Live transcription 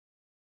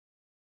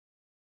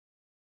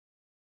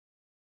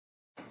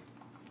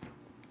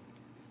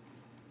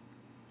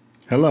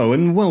Hello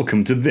and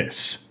welcome to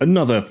this,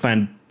 another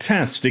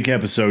fantastic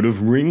episode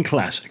of Ring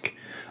Classic.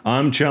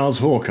 I'm Charles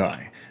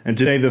Hawkeye, and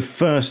today the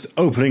first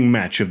opening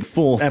match of the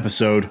fourth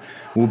episode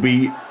will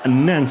be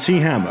Nancy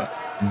Hammer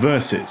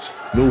versus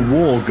the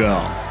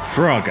Wargirl,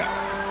 Fraga.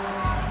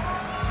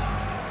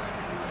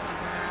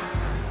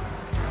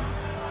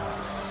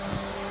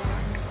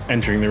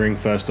 Entering the ring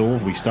first of all,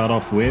 we start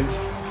off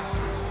with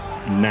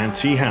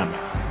Nancy Hammer.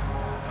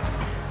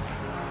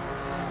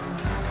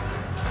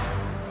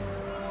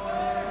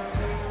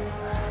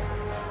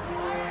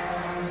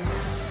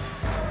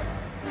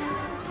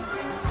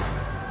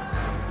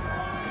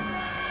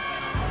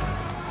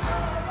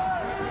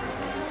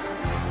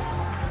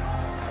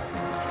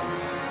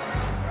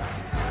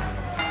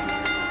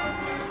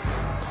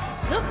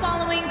 The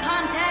following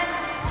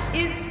contest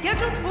is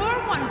scheduled for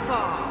one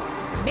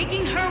fall.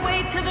 Making her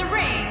way to the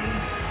ring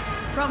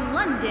from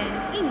London,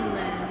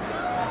 England,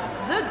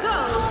 the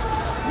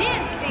Ghost,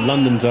 Nancy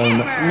London's own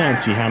Hammer.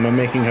 Nancy Hammer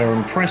making her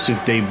impressive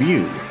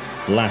debut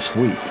last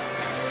week.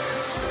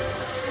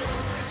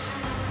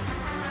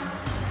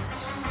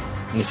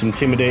 This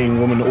intimidating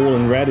woman all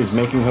in red is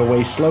making her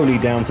way slowly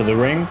down to the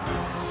ring,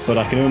 but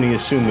I can only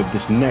assume that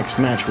this next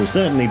match will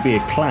certainly be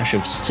a clash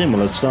of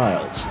similar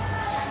styles,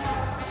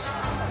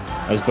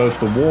 as both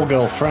the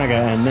Wargirl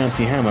Fraga and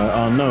Nancy Hammer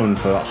are known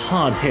for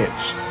hard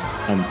hits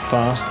and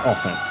fast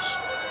offense.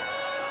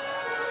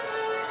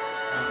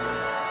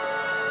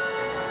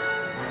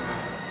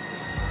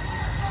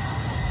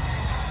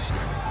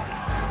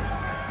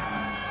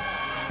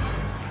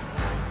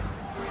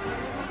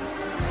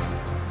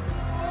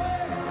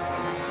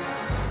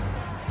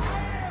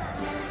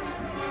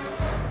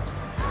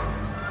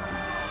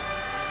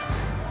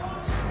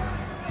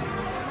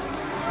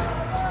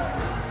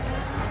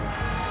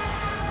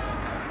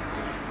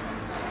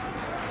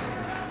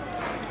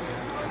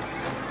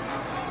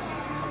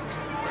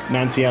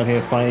 Nancy out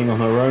here fighting on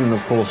her own, and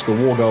of course the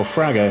Wargirl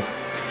Fraga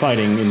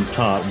fighting in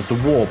part with the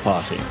War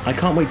Party. I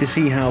can't wait to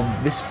see how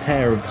this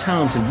pair of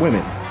talented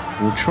women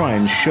will try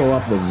and show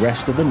up the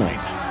rest of the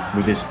night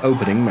with this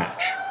opening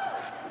match.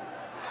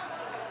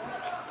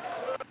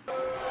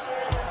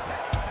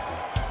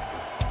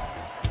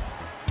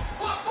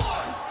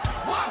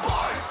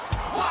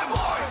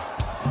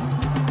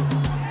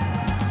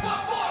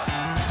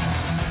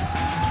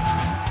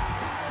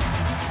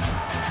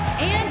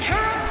 And her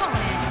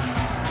opponent,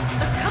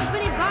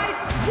 accompanied by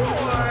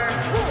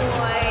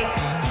Warboy,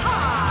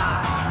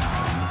 Haas,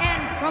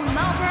 and from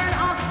Melbourne,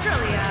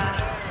 Australia,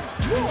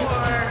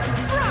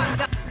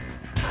 Fraga.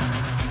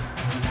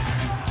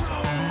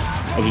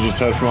 As you just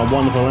heard from our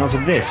wonderful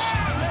announcer, this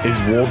is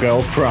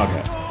Wargirl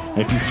Fraga.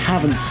 And if you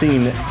haven't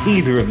seen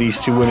either of these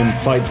two women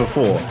fight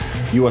before,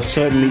 you are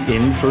certainly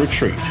in for a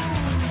treat.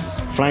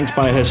 Flanked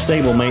by her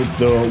stablemate,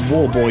 the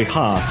Warboy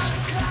Haas,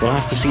 we'll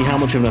have to see how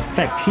much of an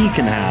effect he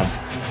can have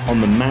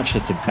on the match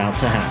that's about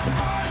to happen.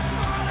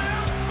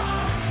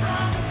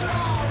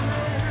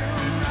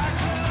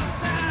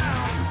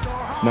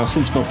 Now,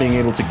 since not being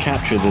able to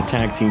capture the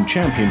tag team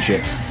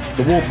championships,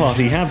 the War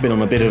Party have been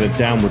on a bit of a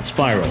downward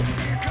spiral.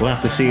 We'll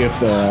have to see if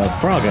the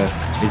Fraga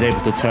is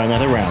able to turn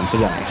that around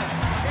tonight.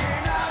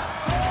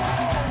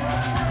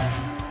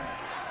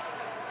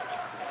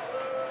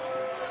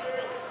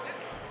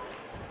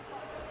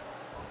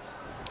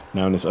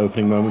 Now, in this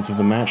opening moments of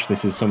the match,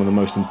 this is some of the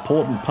most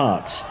important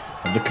parts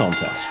of the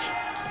contest.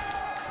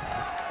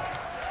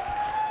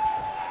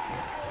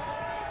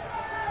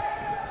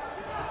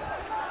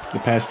 The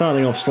pair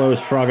starting off slow as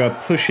Fraga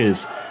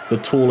pushes the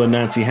taller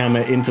Nancy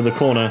Hammer into the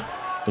corner.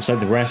 Looks like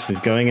the ref is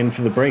going in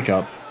for the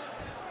breakup.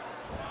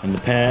 And the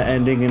pair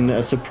ending in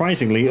a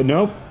surprisingly...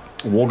 Nope.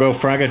 Wargirl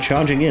Fraga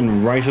charging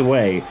in right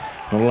away,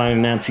 not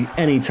allowing Nancy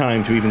any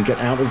time to even get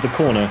out of the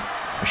corner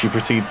as she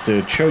proceeds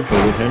to choke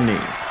her with her knee.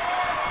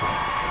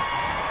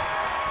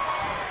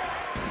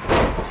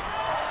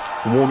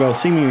 The Wargirl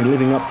seemingly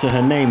living up to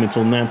her name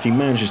until Nancy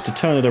manages to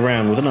turn it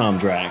around with an arm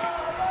drag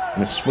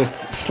and a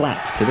swift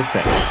slap to the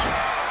face.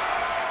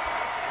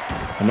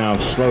 And now a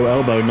slow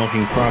elbow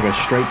knocking Fraga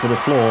straight to the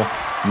floor.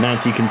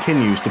 Nancy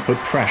continues to put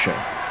pressure.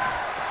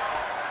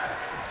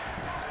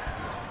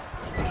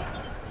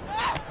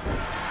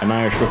 An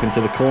Irish whip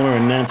into the corner,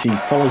 and Nancy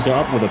follows it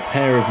up with a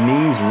pair of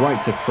knees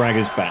right to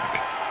Fraga's back.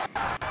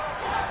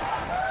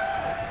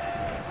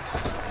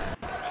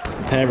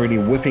 The pair really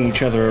whipping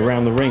each other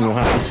around the ring. We'll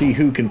have to see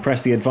who can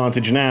press the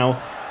advantage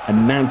now.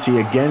 And Nancy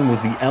again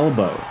with the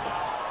elbow,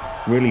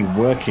 really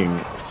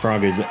working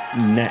Fraga's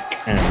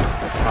neck and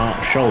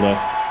shoulder.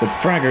 But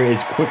Fraga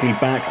is quickly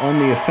back on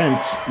the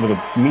offense with a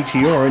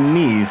Meteora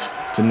knees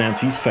to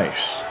Nancy's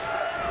face.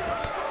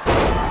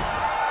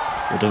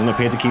 It doesn't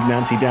appear to keep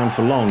Nancy down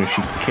for long as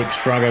she kicks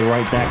Fraga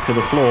right back to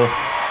the floor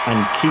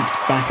and keeps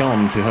back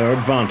on to her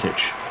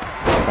advantage.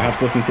 Perhaps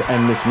looking to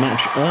end this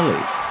match early.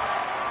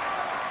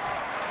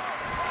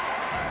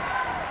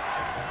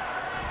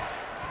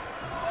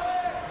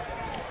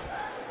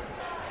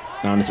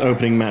 Now in this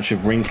opening match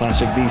of Ring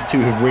Classic, these two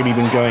have really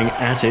been going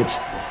at it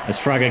as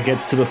Fraga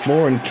gets to the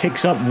floor and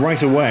kicks up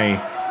right away,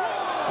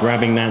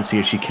 grabbing Nancy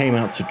as she came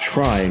out to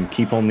try and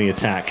keep on the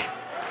attack.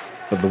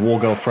 but the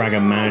Wargirl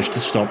Fraga managed to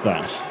stop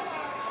that.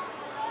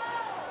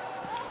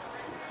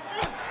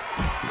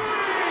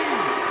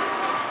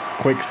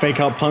 Quick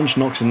fake-out punch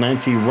knocks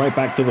Nancy right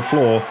back to the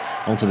floor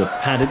onto the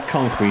padded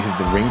concrete of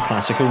the Ring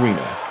Classic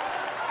Arena.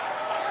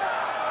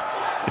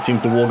 It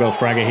seems the Wargirl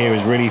Fraga here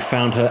has really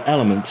found her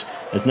element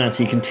as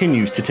Nancy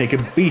continues to take a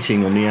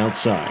beating on the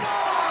outside.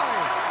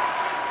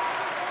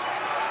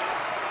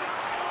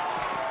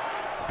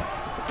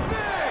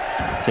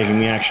 Taking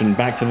the action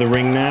back to the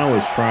ring now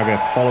as Fraga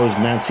follows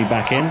Nancy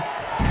back in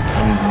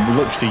and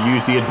looks to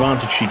use the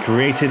advantage she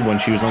created when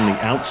she was on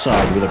the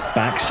outside with a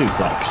back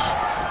suplex,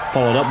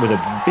 followed up with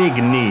a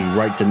big knee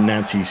right to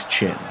Nancy's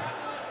chin.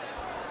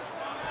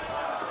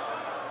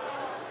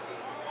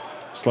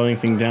 Slowing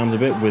things down a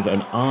bit with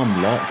an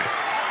arm lock.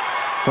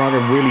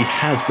 Fraga really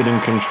has been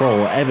in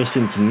control ever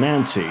since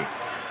Nancy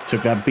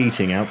took that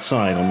beating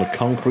outside on the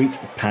concrete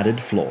padded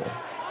floor.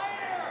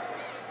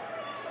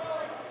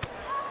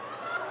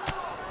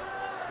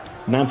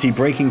 Nancy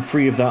breaking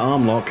free of that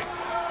arm lock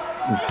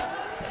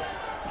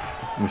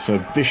with a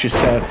vicious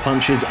set of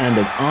punches and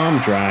an arm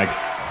drag,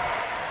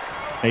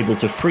 able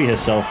to free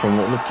herself from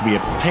what looked to be a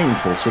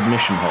painful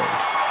submission hold.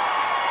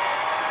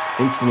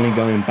 Instantly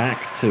going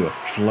back to a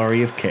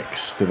flurry of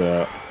kicks to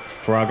the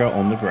Fraga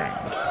on the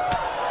ground.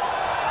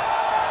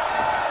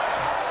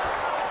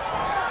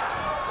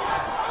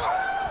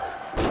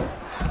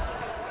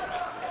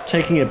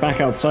 Taking it back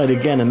outside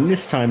again, and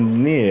this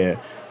time near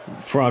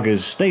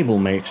Fraga's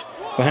stablemate.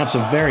 Perhaps a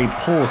very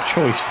poor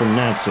choice from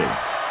Nancy.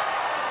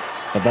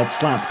 But that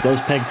slap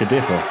does peg to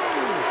differ.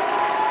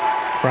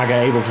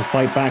 Fraga able to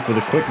fight back with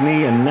a quick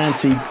knee, and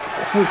Nancy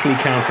quickly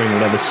countering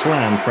whatever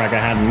slam Fraga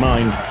had in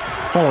mind,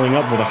 following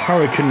up with a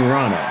Hurricane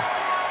Rana.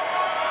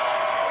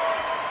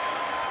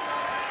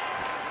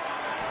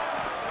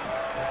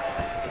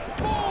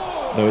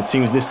 Though it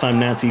seems this time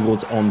Nancy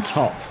was on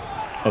top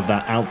of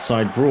that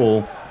outside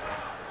brawl.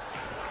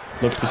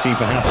 Looks to see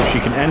perhaps if she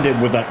can end it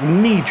with that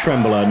knee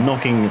trembler,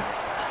 knocking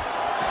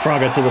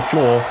Fraga to the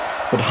floor,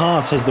 but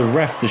Haas has the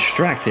ref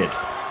distracted,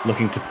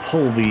 looking to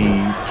pull the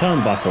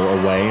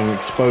turnbuckle away and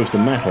expose the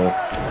metal,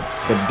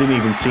 but it didn't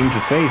even seem to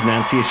faze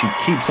Nancy as she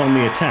keeps on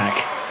the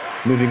attack,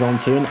 moving on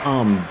to an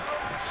arm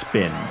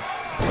spin.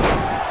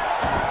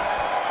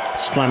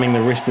 Slamming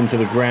the wrist into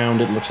the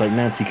ground, it looks like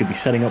Nancy could be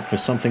setting up for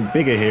something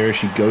bigger here as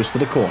she goes to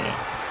the corner.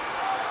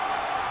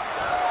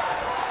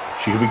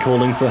 She could be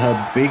calling for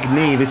her big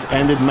knee. This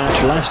ended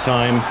match last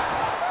time.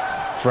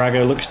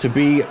 Fraga looks to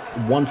be,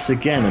 once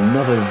again,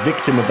 another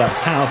victim of that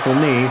powerful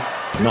knee.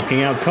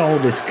 Knocking out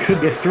cold. This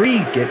could be a three.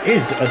 It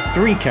is a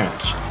 3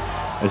 count.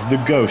 As the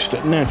ghost,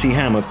 Nancy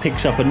Hammer,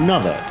 picks up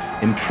another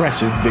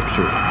impressive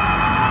victory.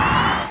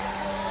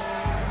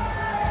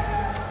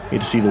 Here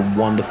to see the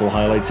wonderful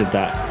highlights of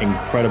that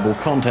incredible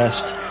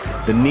contest.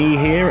 The knee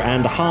here,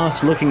 and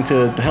Haas looking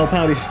to help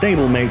out his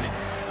stablemate,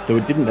 though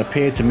it didn't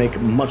appear to make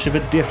much of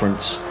a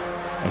difference,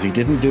 as he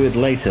didn't do it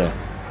later,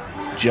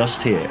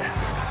 just here,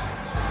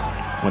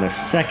 when a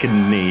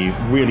second knee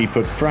really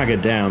put Fraga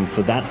down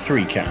for that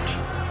 3 count.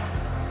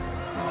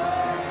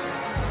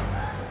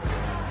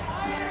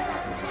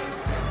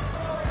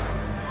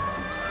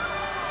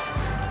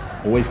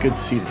 Always good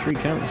to see the 3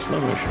 count in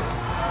slow motion.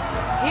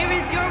 Here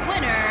is your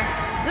winner,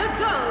 the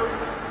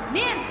Ghost,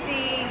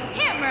 Nancy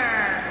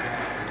Hammer.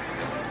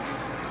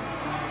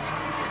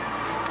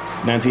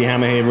 Nancy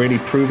Hammer here really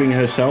proving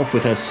herself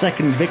with her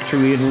second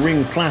victory in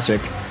Ring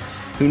Classic.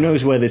 Who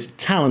knows where this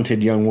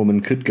talented young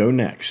woman could go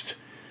next.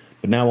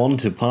 But now on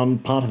to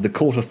part of the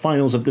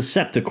quarterfinals of the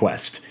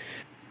SceptreQuest.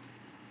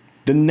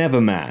 The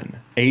Neverman,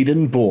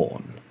 Aiden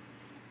Bourne,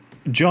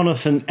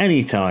 Jonathan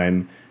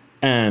Anytime,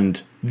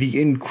 and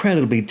the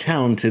incredibly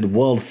talented,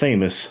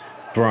 world-famous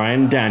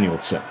Bryan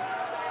Danielson.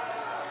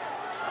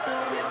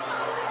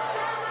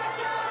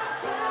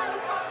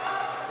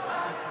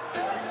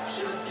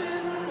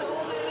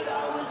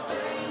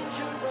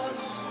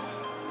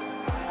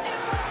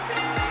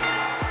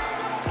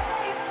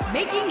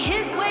 Making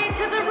his way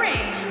to the ring,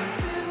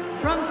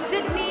 from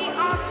Sydney,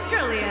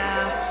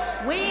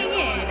 Australia, weighing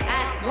in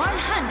at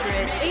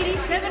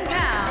 187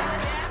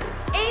 pounds,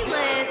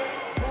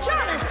 A-List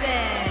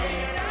Jonathan.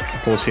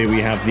 Of course, here we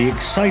have the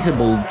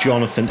excitable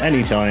Jonathan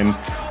Anytime,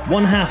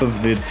 one half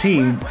of the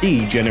Team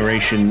D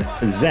Generation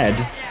Z.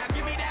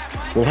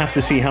 We'll have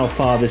to see how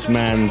far this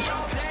man's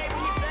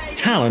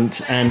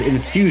talent and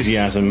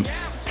enthusiasm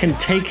can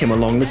take him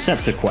along the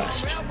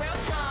SceptreQuest.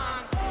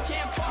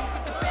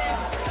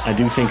 I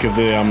do think of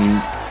the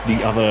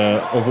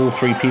other of all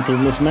 3 people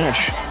in this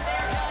match,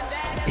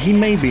 he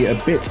may be a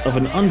bit of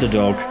an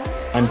underdog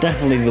and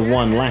definitely the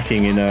one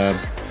lacking in a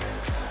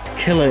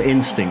killer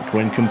instinct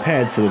when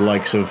compared to the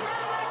likes of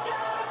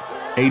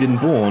Aiden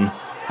Bourne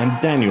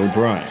and Daniel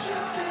Bryan.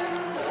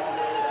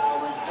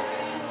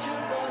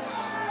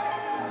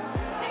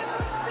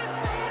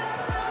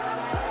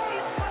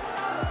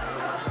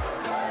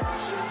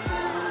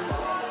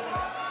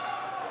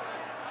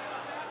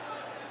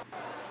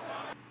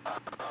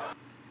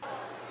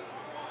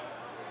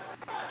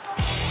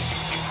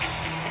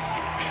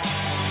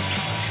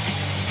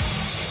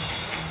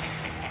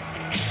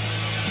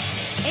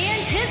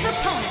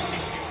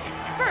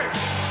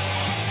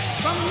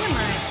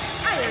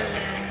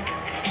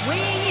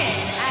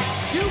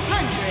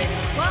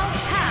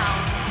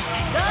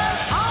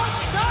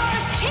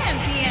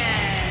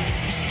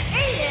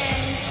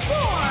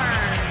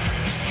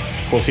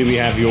 course, here we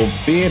have your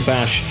Beer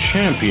Bash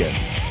champion,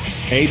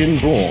 Aiden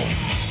Bourne.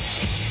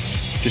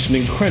 Just an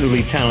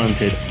incredibly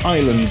talented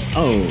island's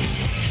own.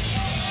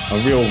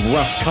 A real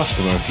rough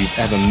customer if you've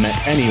ever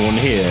met anyone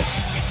here.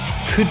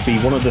 Could be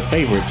one of the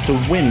favourites to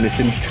win this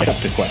entire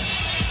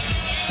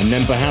SceptreQuest. And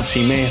then perhaps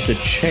he may have to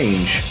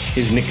change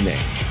his nickname.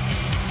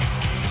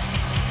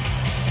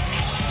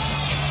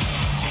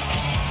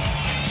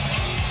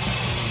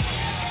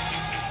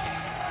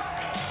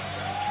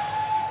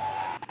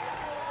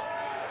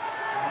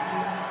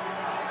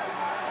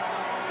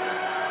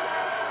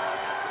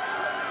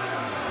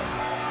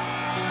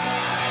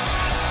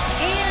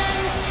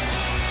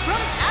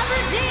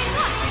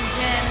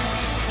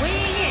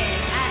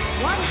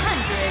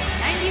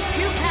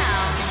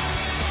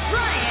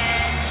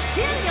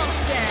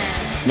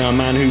 Now, a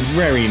man who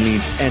rarely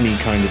needs any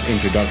kind of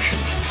introduction.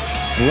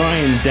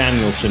 Bryan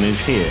Danielson is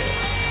here,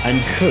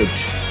 and could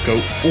go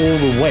all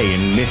the way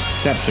in this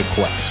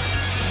SceptreQuest.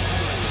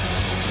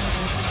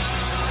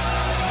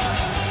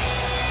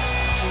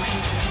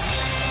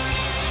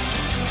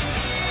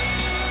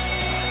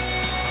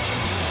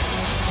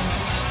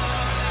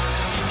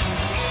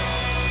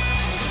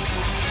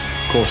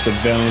 Of course, the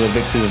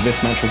victors of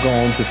this match will go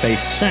on to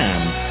face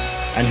Sam,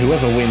 and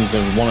whoever wins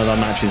of one of our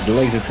matches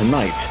later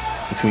tonight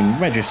between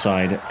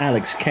Regicide,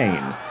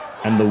 Cain,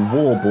 and the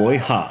Warboy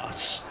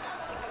Haas.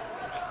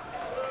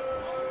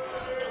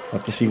 We'll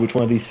have to see which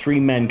one of these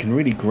three men can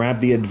really grab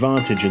the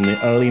advantage in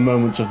the early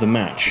moments of the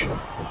match.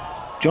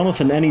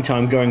 Jonathan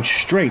Anytime going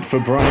straight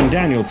for Bryan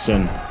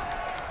Danielson.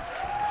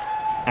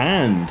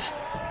 And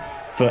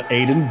for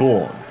Aiden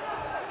Bourne.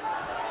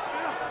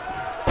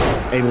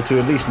 Able to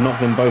at least knock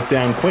them both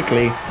down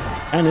quickly.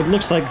 And it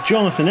looks like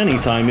Jonathan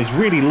Anytime is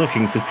really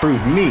looking to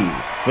prove me,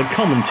 the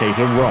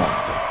commentator, wrong.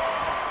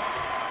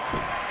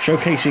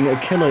 Showcasing a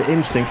killer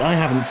instinct I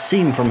haven't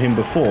seen from him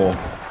before.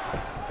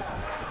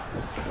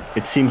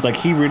 It seems like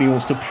he really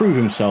wants to prove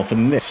himself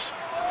in this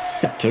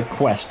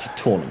SceptreQuest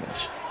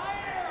tournament.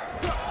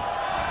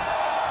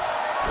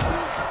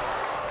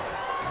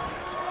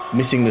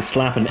 Missing the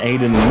slap, and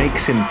Aiden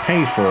makes him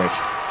pay for it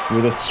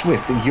with a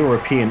swift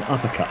European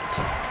uppercut.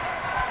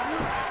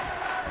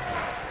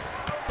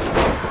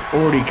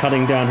 Already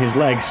cutting down his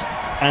legs,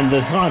 and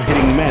the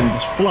hard-hitting men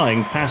just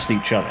flying past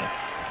each other.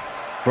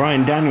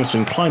 Bryan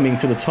Danielson climbing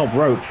to the top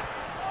rope,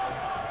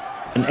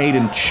 and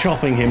Aiden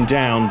chopping him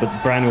down,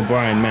 but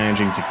Bryan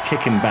managing to kick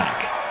him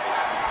back.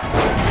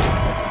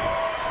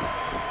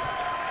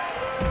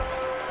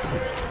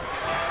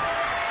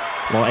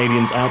 While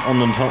Aiden's out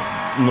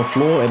on the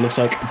floor, it looks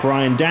like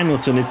Bryan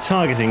Danielson is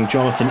targeting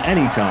Jonathan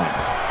Anytime.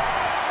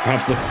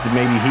 Perhaps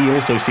maybe he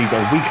also sees a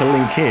weaker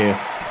link here,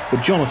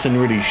 but Jonathan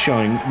really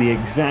showing the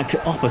exact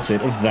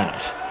opposite of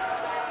that.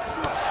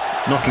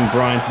 Knocking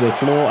Bryan to the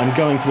floor and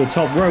going to the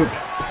top rope.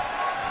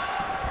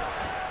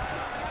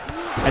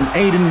 And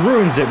Aiden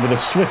ruins it with a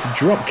swift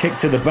drop kick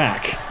to the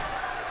back.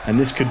 And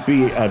this could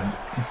be a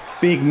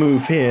big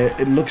move here,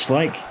 it looks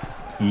like.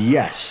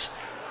 Yes.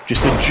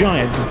 Just a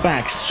giant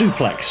back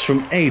suplex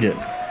from Aiden.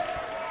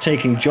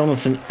 Taking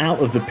Jonathan out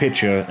of the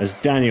picture as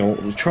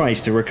Daniel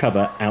tries to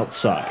recover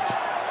outside.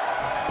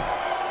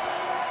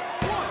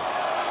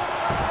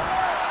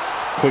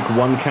 Quick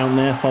one count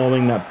there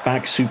following that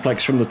back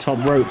suplex from the top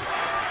rope.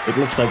 It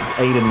looks like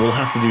Aiden will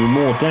have to do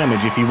more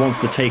damage if he wants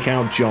to take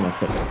out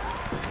Jonathan.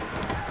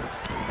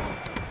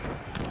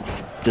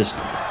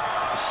 Just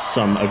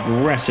some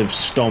aggressive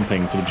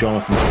stomping to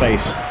Jonathan's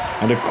face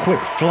and a quick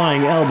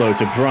flying elbow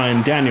to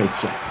Bryan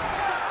Danielson.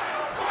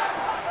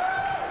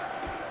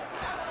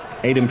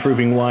 Aiden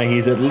proving why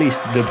he's at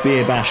least the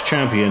Beer Bash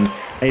champion,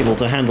 able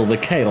to handle the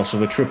chaos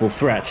of a triple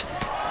threat,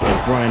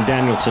 as Bryan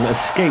Danielson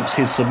escapes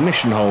his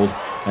submission hold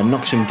and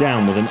knocks him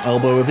down with an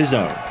elbow of his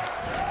own.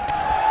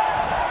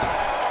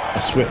 A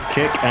swift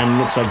kick, and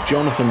looks like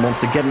Jonathan wants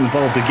to get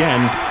involved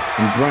again,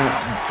 and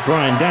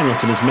Bryan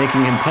Danielson is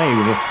making him pay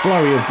with a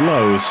flurry of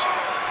blows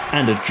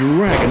and a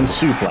dragon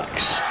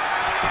suplex.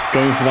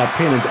 Going for that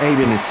pin as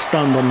Aiden is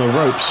stunned on the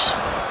ropes,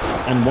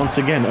 and once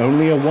again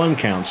only a one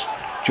count.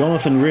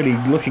 Jonathan really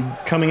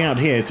coming out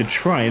here to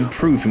try and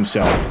prove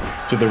himself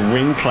to the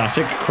Ring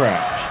Classic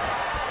crowd.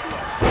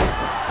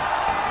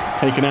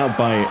 Taken out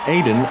by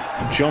Aiden,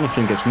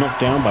 Jonathan gets knocked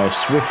down by a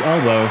swift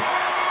elbow.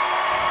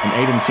 And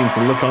Aiden seems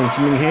to look on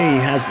something here. He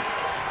has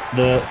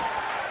the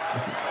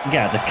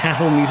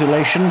cattle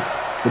mutilation.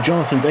 But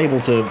Jonathan's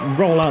able to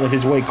roll out of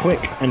his way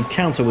quick and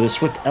counter with a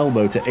swift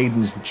elbow to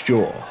Aiden's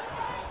jaw.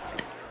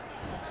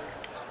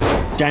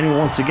 Daniel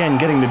once again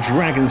getting the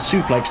dragon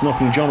suplex,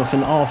 knocking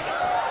Jonathan off.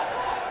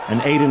 And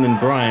Aiden and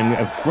Bryan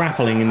are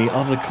grappling in the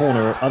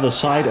other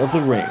side of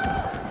the ring.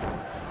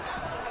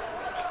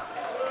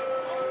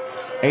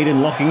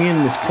 Aiden locking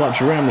in this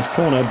clutch around this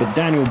corner, but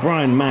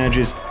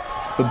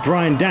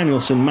Bryan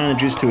Danielson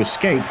manages to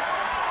escape.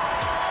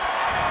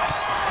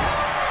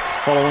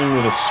 Following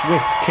with a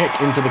swift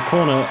kick into the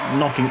corner,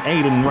 knocking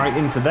Aiden right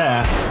into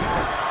there.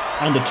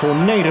 And a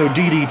tornado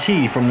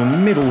DDT from the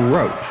middle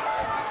rope.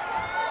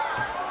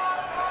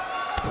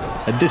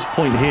 At this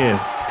point here,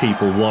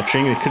 people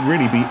watching, it could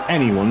really be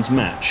anyone's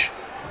match.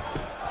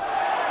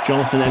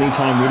 Jonathan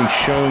Anytime really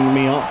showing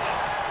me up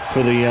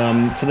for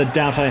the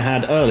doubt I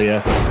had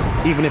earlier.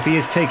 Even if he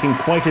is taking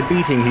quite a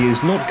beating, he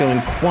is not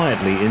going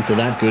quietly into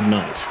that good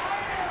night.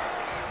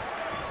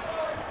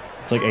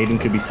 Looks like Aiden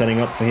could be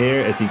setting up for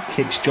here as he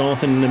kicks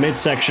Jonathan in the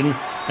midsection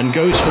and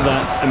goes for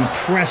that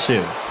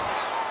impressive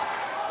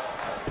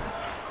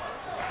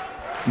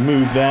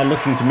move there,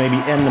 looking to maybe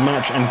end the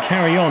match and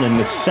carry on in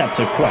the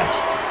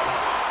SceptreQuest.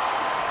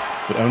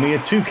 But only a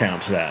 2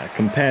 count there,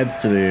 compared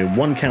to the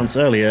 1 counts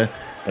earlier.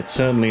 That's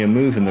certainly a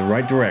move in the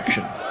right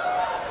direction.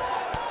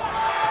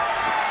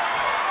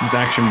 This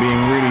action being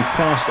really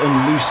fast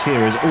and loose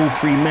here as all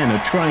 3 men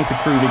are trying to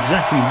prove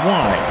exactly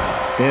why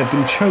they have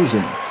been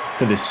chosen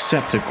for this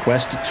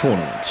SceptreQuest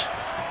tournament.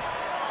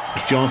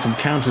 As Jonathan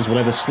counters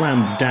whatever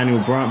slam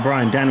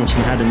Bryan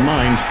Danielson had in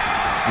mind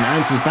and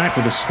answers back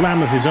with a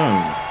slam of his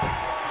own.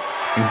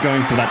 And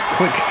going for that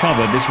quick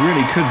cover, this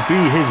really could be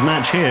his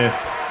match here,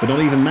 but not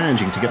even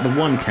managing to get the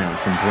 1 count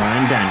from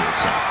Bryan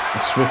Danielson. A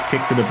swift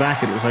kick to the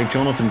back. It looks like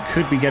Jonathan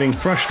could be getting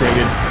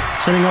frustrated,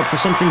 setting up for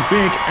something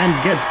big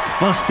and gets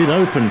busted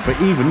open for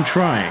even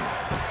trying.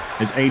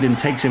 As Aiden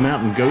takes him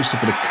out and goes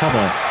for the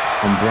cover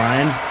on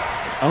Bryan,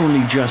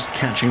 only just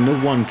catching the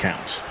 1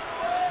 count.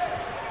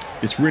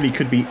 This really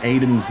could be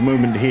Aiden's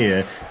moment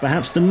here.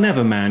 Perhaps the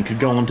Neverman could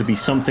go on to be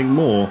something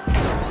more,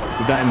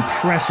 with that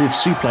impressive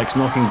suplex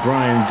knocking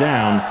Bryan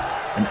down,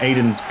 and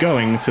Aiden's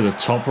going to the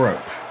top rope.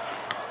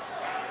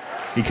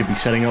 He could be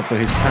setting up for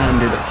his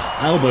patented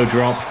elbow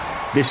drop.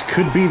 This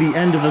could be the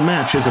end of the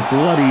match as a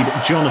bloodied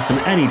Jonathan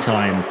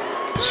Anytime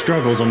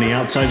struggles on the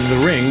outside of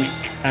the ring,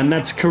 and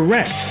that's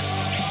correct.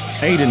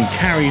 Aiden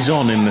carries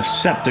on in the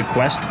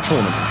SceptreQuest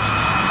tournament,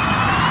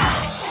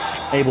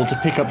 able to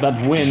pick up that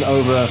win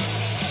over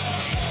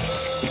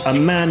a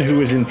man who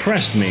has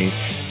impressed me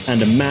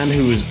and a man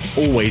who has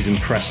always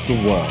impressed the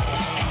world.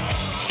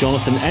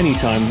 Jonathan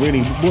Anytime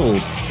really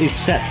is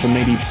set for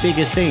maybe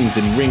bigger things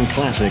in Ring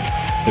Classic,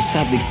 but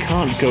sadly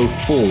can't go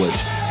forward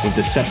with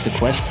the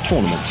SceptreQuest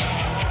tournament.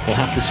 We'll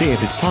have to see if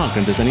his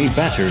partner does any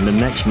better in the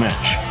next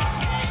match.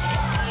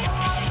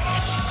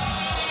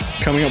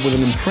 Coming up with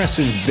an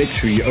impressive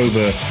victory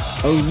over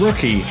a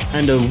rookie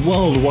and a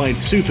worldwide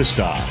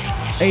superstar,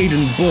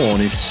 Aiden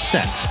Bourne is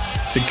set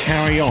to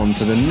carry on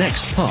to the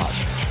next part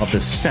of the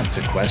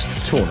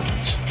SceptreQuest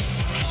tournament.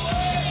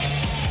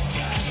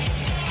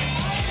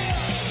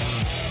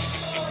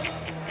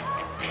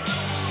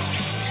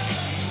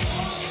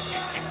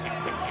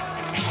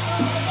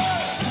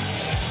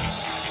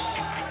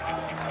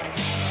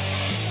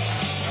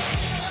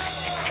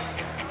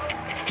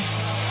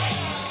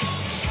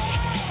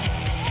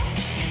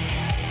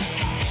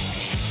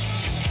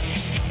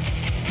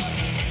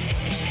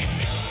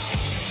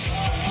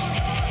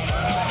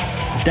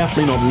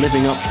 Definitely not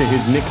living up to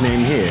his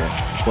nickname here.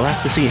 We'll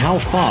have to see how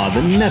far the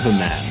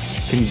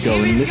Neverman can go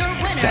in this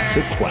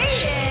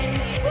SceptreQuest.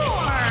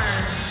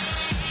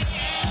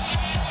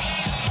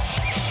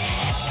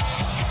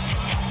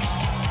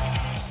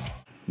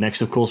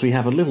 Next, of course, we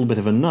have a little bit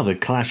of another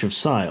clash of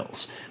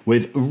styles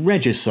with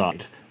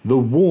Regicide, the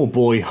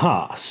Warboy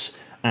Haas,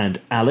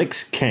 and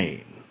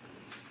Cain.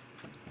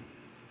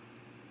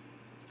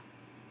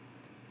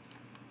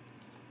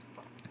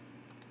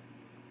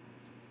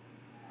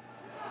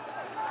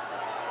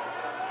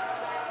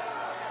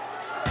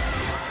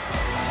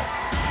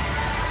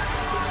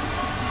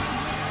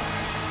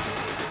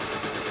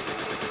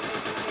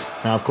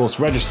 Now, of course,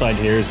 Regicide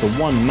here is the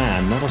one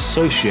man not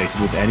associated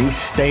with any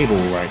stable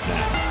right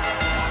now.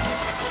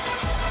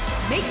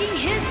 Making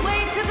his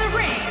way to the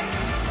ring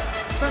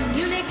from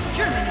Munich,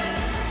 Germany,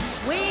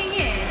 weighing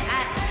in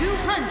at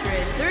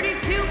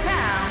 232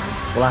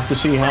 pounds. We'll have to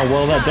see how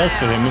well that does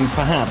for him, and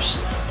perhaps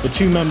the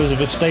 2 members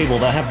of a stable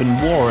that have been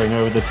warring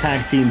over the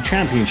Tag Team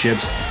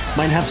Championships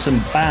might have some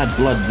bad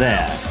blood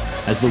there,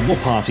 as the War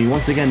Party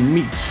once again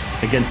meets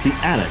against the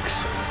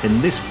Annex in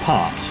this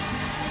part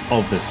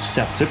of the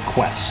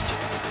SceptreQuest.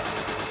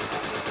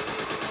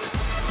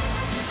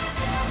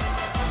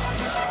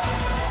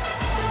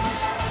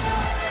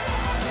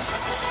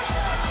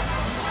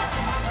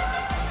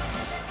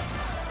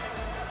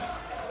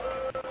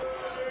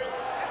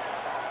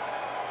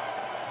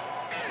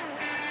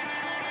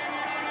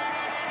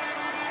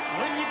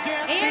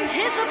 And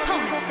his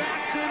opponent,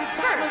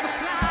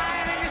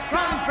 first,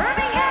 from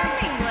Birmingham,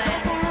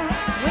 England,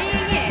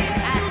 weighing in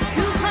at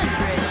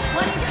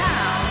 220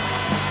 pounds,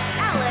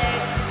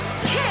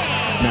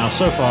 Cain. Now,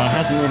 so far, it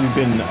hasn't really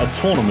been a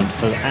tournament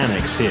for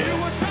Annex here.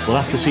 We'll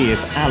have to see if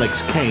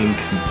Cain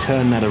can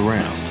turn that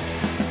around.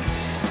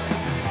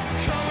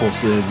 Of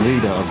course, the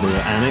leader of the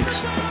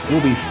Annex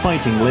will be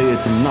fighting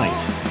later tonight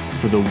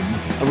for the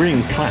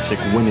Ring Classic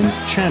Women's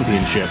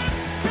Championship.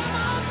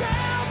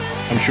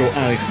 I'm sure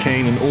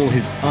Cain and all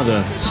his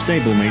other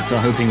stablemates are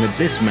hoping that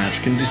this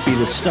match can just be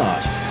the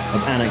start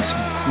of Annex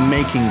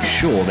making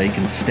sure they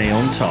can stay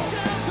on top.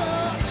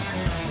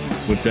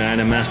 With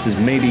Diana Masters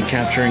maybe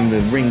capturing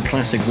the Ring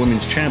Classic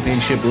Women's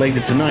Championship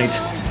later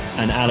tonight,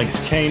 and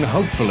Cain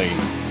hopefully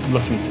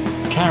looking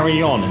to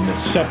carry on in the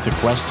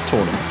SceptreQuest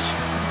tournament.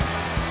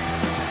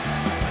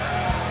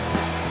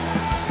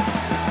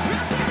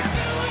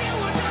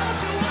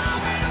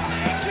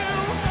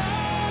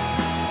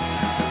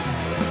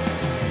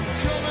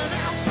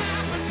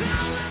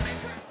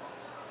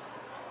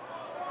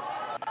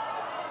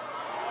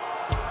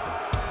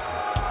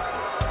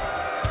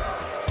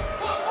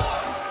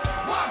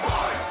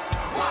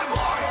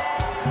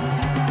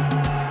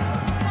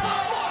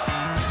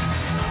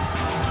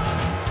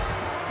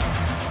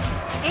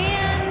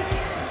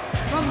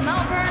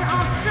 Melbourne,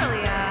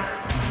 Australia,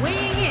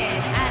 weighing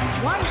in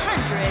at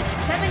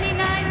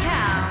 179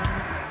 pounds,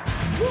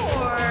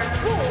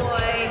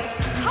 Warboy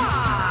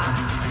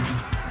Haas.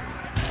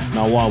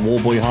 Now, while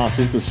Warboy Haas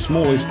is the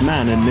smallest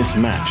man in this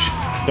match,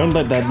 don't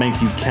let that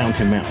make you count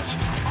him out.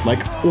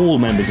 Like all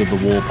members of the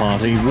War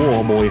Party,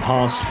 Warboy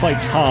Haas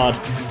fights hard,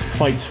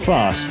 fights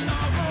fast,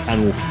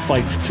 and will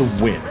fight to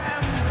win.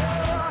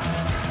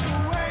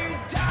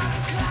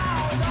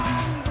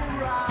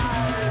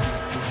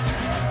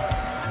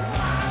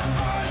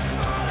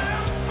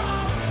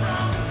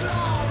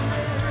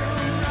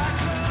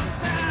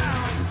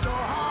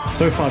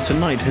 So far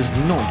tonight has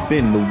not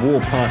been the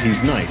War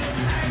Party's night.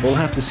 We'll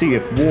have to see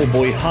if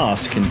Warboy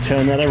Haas can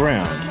turn that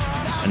around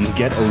and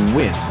get a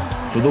win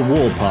for the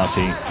War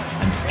Party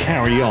and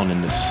carry on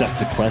in the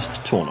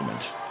SceptreQuest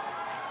tournament.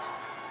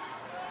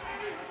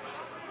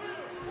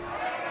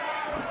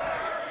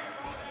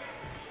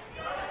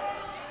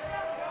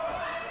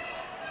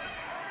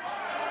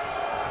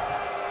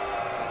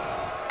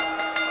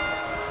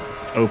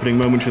 Opening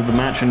moment of the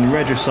match, and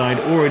Regicide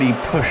already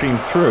pushing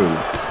through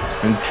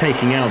and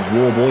taking out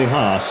Warboy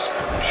Haas,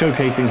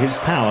 showcasing his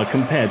power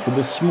compared to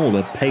the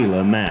smaller,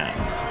 paler man.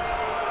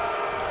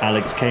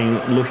 Cain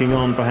looking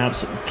on,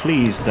 perhaps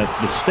pleased that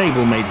the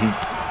stablemate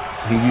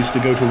he used to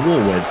go to war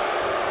with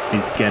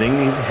is getting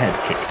his head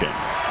kicked in.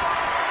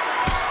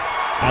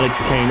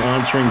 Cain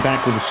answering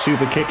back with a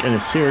super kick and a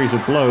series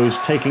of blows,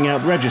 taking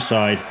out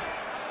Regicide,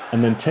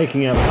 and then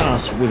taking out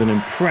Haas with an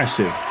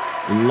impressive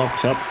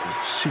locked up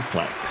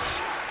suplex.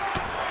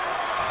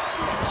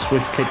 A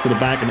swift kick to the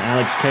back, and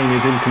Cain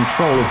is in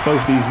control of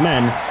both these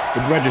men,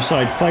 but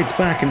Regicide fights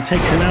back and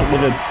takes him out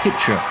with a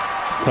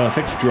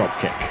picture-perfect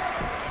dropkick.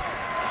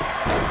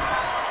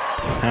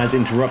 Haas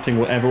interrupting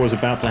whatever was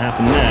about to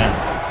happen there,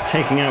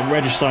 taking out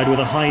Regicide with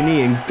a high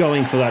knee and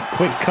going for that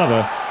quick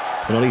cover,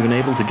 but not even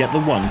able to get the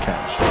 1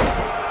 count.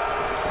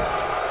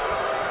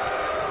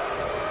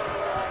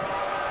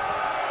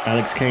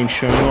 Cain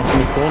showing off in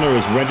the corner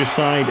as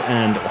Regicide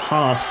and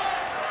Haas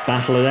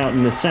battle it out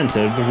in the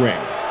center of the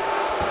ring.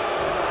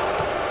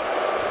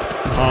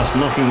 Haas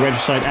knocking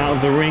Regicide out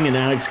of the ring,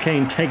 and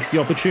Cain takes the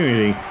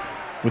opportunity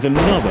with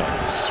another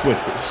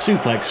swift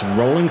suplex,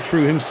 rolling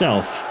through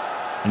himself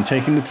and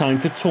taking the time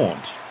to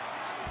taunt.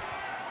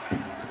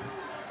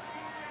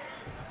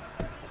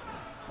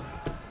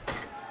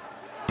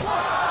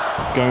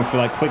 Going for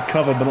that quick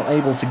cover, but not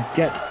able to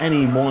get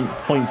any more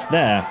points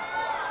there.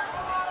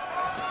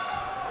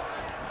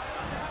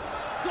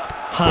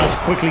 Haas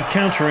quickly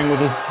countering with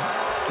a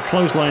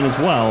clothesline as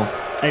well,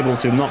 able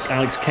to knock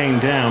Cain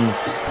down,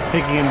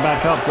 picking him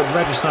back up, but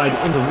Regicide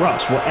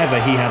interrupts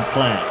whatever he had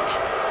planned.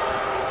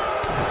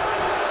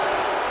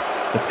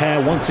 The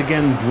pair once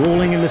again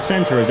brawling in the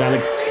center as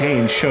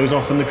Cain shows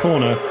off in the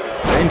corner,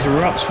 but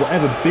interrupts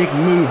whatever big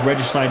move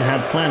Regicide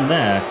had planned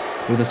there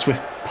with a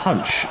swift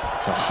punch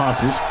to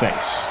Haas's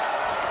face.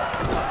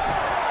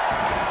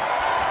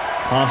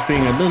 Haas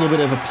being a little bit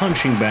of a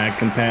punching bag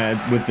compared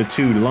with the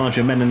two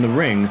larger men in the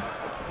ring.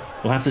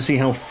 We'll have to see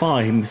how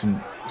far this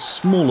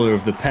smaller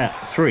of the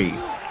three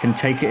can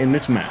take it in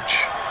this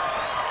match.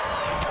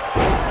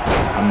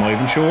 I'm not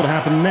even sure what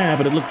happened there,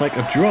 but it looked like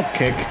a drop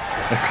kick,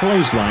 a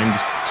clothesline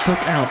just took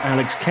out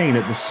Cain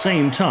at the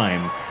same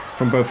time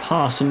from both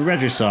Haas and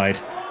Regicide,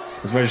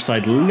 as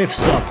Regicide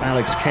lifts up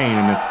Cain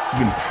in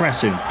an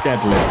impressive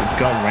deadlift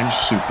gut-wrench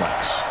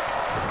suplex.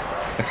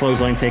 A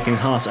clothesline taking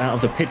Haas out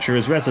of the picture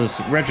as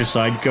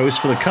Regicide goes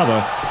for the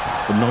cover,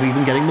 but not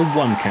even getting the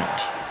 1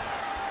 count.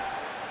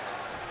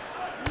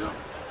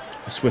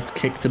 A swift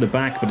kick to the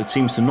back, but it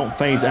seems to not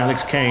faze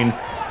Cain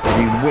as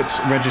he whips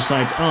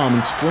Regicide's arm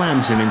and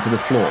slams him into the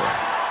floor.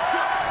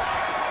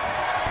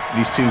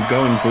 These two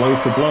going blow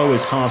for blow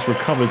as Haas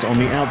recovers on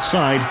the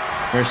outside.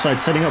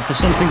 Regicide setting up for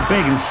something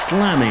big and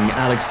slamming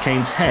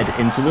Cain's head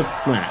into the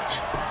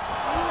mat.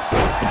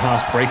 But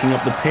Haas breaking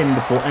up the pin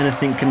before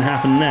anything can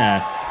happen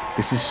there.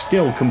 This is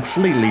still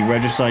completely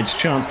Regicide's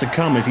chance to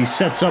come as he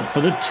sets up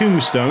for the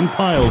tombstone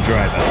pile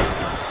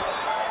driver.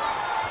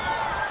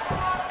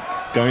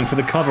 Going for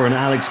the cover,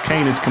 and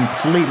Cain is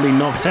completely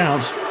knocked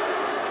out.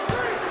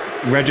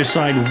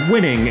 Regicide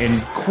winning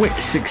in quick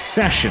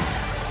succession,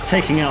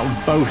 taking out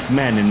both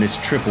men in this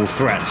triple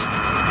threat.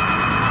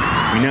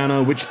 We now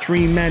know which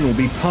 3 men will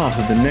be part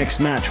of the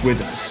next match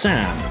with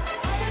Sam,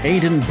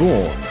 Aiden,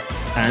 Bourne,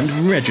 and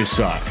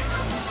Regicide.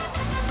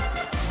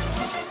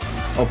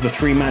 Of the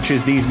 3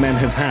 matches these men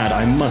have had,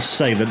 I must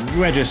say that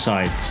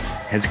Regicide's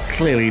has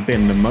clearly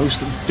been the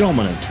most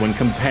dominant when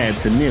compared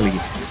to nearly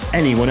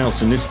anyone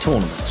else in this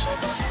tournament.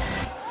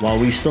 While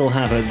we still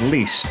have at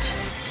least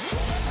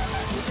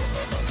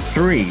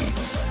 3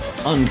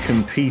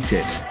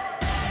 uncompeted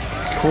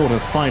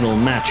quarter-final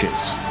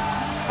matches,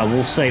 I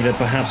will say that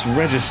perhaps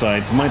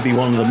Regicide's might be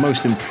one of the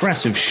most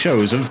impressive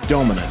shows of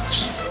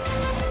dominance.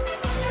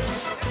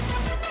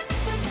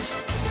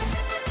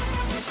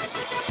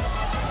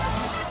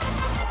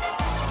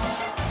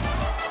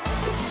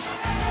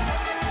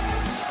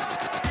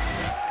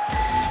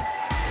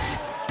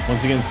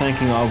 Once again,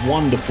 thanking our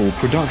wonderful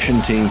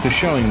production team for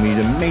showing these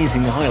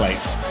amazing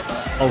highlights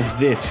of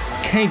this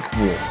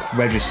cakewalk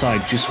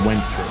Regicide just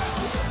went through.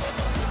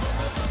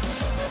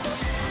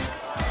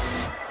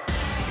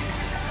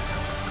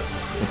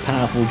 The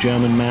powerful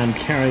German man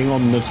carrying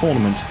on the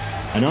tournament,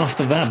 and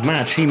after that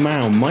match, he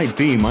now might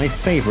be my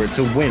favorite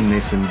to win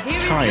this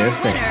entire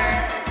thing.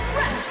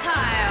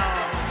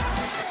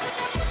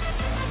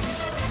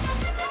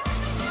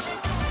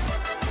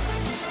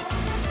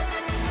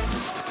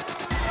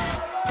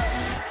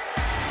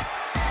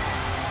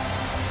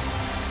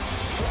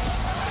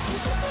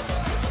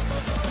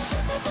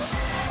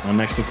 And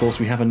next, of course,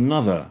 we have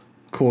another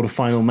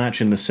quarterfinal match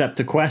in the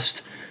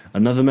SceptreQuest.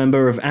 Another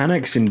member of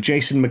Annex in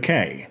Jason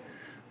Mckay,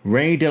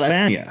 Ray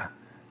Delania,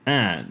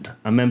 and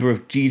a member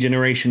of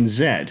G-Generation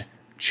Z,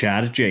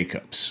 Chad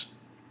Jacobs.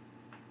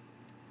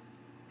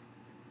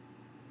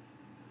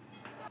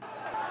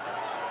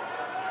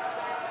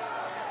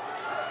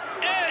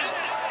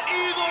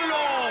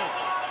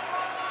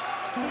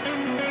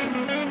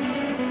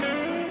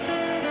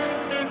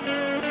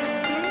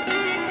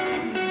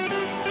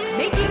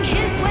 Making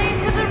his way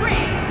to the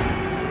ring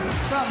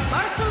from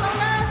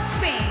Barcelona,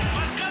 Spain,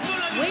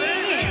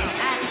 weighing in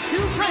at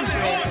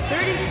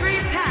 233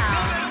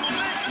 pounds.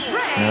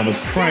 Now the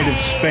pride of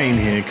Spain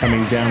here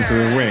coming down to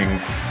the ring,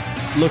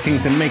 looking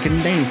to make a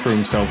name for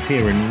himself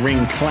here in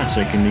Ring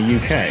Classic in the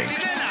UK.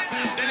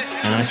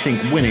 And I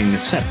think winning the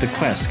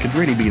SceptreQuest could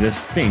really be the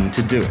thing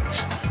to do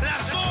it.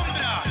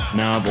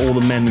 Now, of all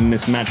the men in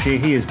this match here,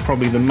 he is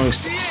probably the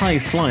most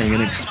high-flying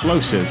and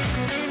explosive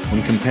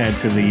when compared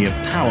to the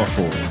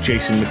powerful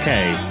Jason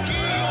Mckay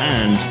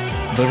and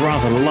the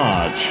rather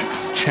large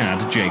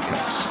Chad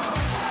Jacobs.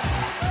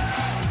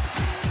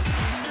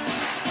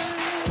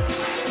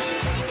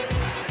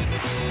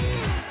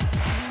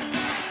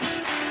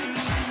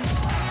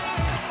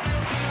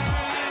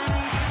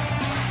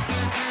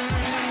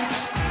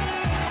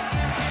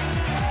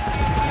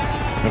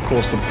 Of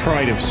course, the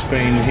pride of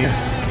Spain here,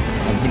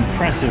 an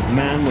impressive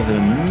man with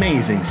an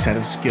amazing set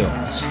of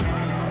skills.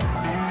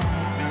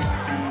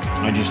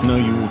 I just know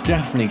you will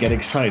definitely get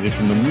excited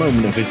from the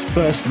moment of his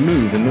first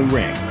move in the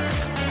ring.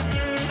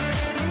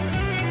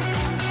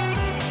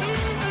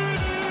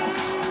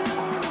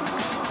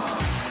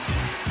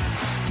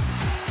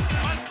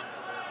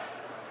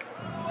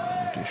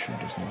 Audition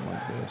does not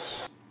like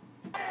this.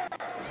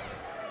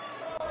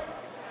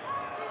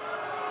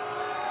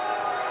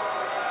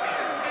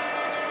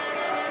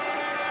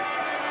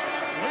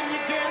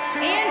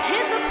 And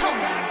his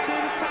opponent,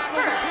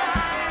 first,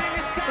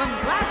 from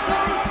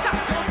Glasgow,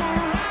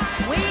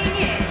 Scotland, weighing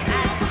in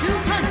at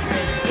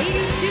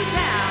 282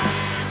 pounds,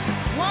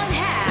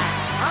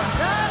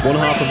 one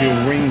half of your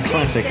Ring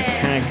Classic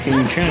Tag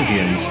Team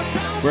Champions,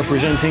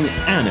 representing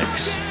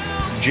Annex,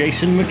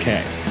 Jason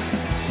Mckay.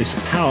 This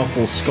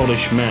powerful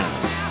Scottish man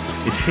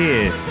is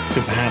here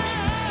to perhaps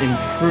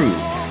improve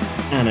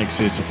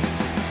Annex's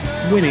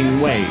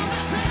winning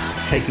ways,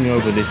 taking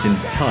over this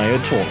entire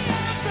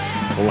tournament.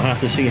 We'll have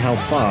to see how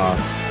far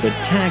the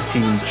Tag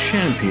Team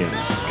Champion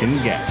can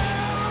get.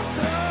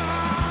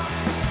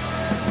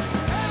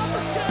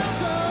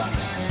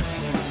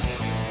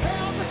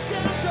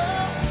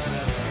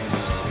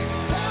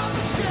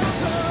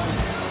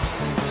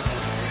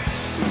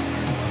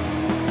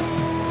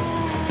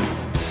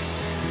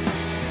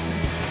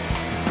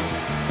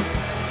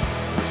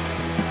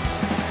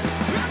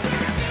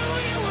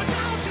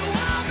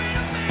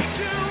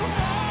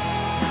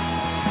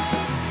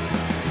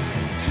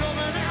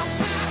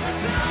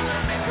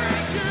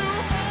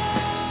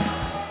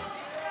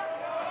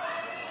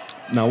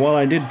 Now, while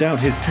I did doubt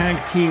his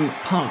tag team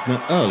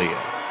partner earlier,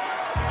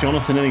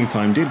 Jonathan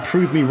Anytime did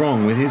prove me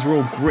wrong with his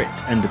raw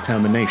grit and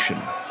determination.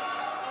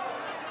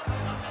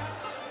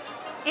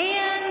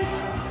 And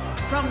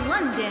from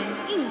London,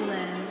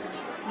 England,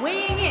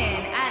 weighing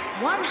in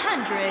at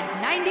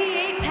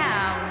 198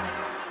 pounds,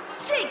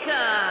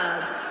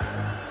 Jacobs.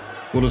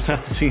 We'll just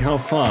have to see how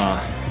far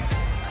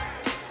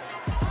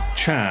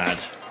Chad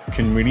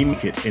can really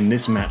make it in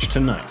this match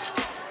tonight.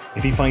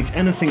 If he fights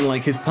anything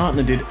like his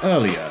partner did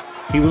earlier,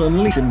 he will at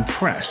least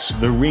impress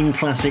the Ring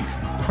Classic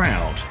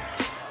crowd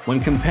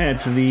when compared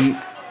to the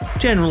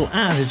general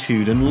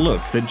attitude and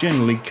look that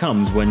generally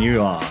comes when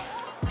you are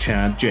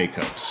Chad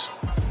Jacobs.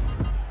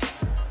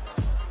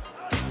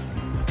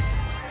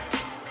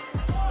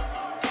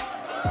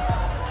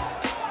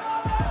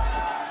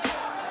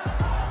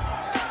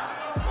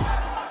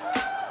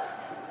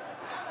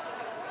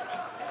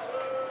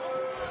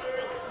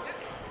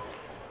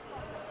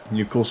 And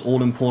of course,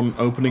 all-important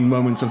opening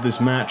moments of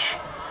this match.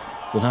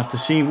 We'll have to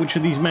see which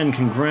of these men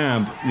can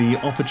grab the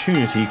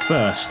opportunity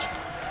first,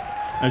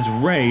 as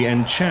Ray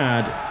and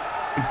Chad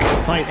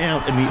fight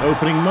out in the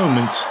opening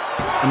moments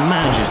and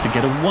manages to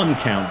get a 1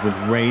 count with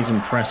Ray's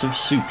impressive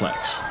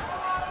suplex.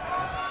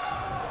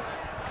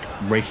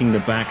 Raking the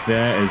back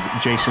there as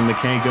Jason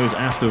Mckay goes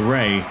after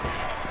Ray.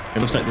 It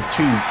looks like the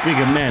two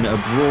bigger men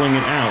are brawling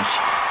it out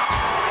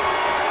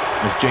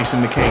as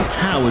Jason Mckay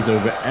towers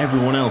over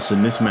everyone else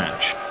in this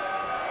match,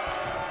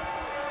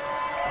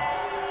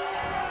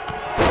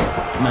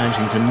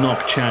 managing to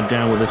knock Chad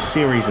down with a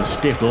series of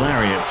stiff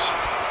lariats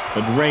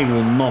But Ray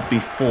will not be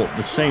fought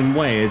the same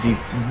way as he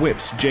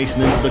whips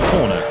Jason into the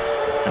corner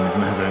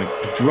and has a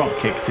drop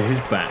kick to his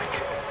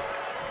back.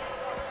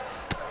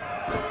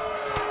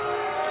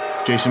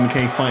 Jason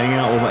Mckay fighting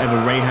out whatever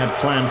Ray had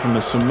planned from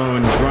a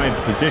Samoan drive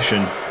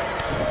position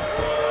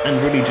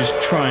and really just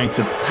trying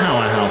to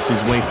powerhouse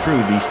his way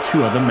through these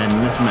two other men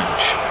in this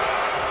match.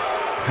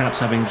 Perhaps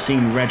having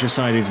seen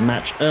Regicide's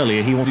match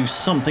earlier, he will do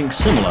something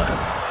similar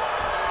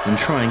and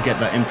try and get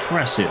that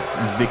impressive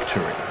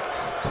victory.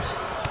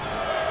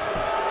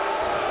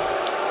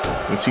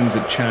 It seems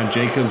that Chad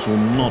Jacobs will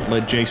not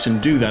let Jason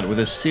do that with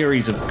a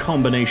series of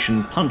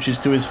combination punches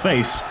to his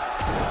face,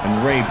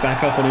 and Ray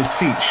back up on his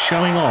feet,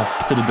 showing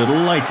off to the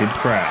delighted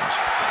crowd.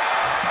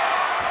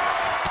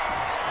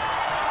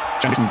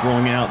 Jason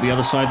brawling out the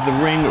other side of the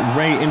ring,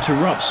 Ray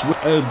interrupts with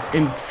an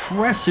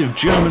impressive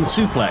German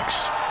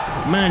suplex,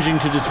 managing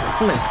to just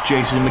flip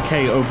Jason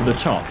Mckay over the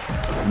top,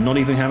 not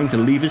even having to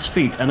leave his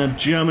feet, and a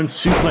German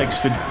suplex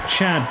for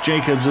Chad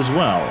Jacobs as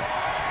well.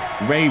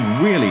 Ray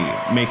really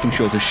making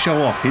sure to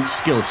show off his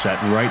skill set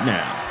right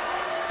now.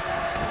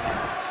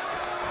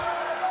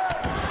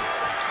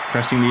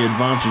 Pressing the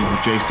advantage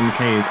as Jason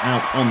Mckay is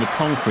out on the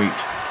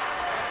concrete.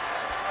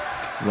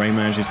 Ray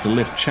manages to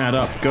lift Chad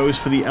up, goes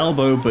for the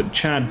elbow, but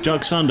Chad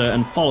ducks under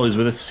and follows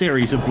with a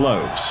series of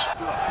blows.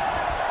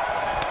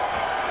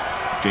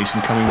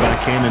 Jason coming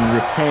back in and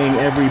repaying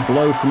every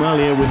blow from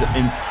earlier with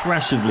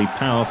impressively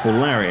powerful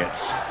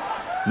lariats,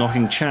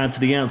 knocking Chad to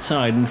the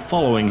outside and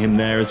following him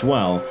there as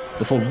well,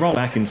 before rolling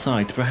back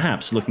inside,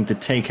 perhaps looking to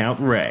take out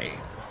Ray.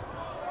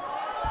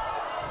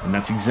 And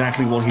that's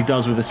exactly what he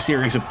does with a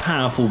series of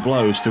powerful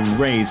blows to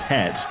Ray's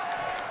head,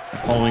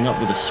 following up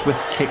with a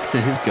swift kick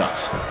to his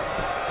gut.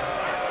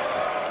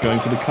 Going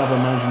to the cover,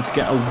 managing to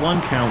get a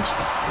 1 count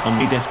on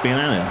Ray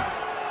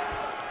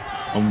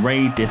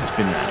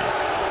Espana.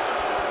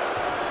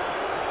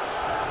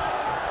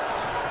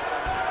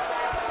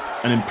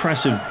 An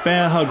impressive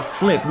bear hug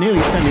flip,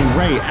 nearly sending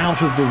Ray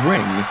out of the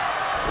ring.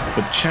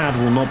 But Chad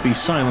will not be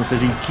silenced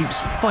as he keeps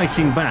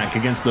fighting back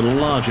against the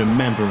larger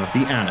member of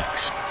the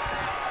Annex.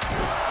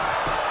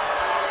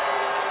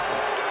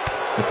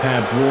 The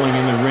pair brawling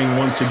in the ring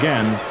once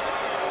again.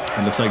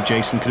 It looks like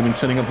Jason could have been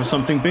setting up for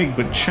something big,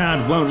 but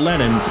Chad won't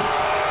let him.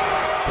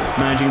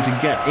 Managing to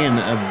get in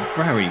a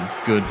very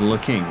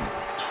good-looking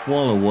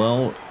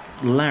Twirl-a-Whirl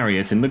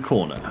lariat in the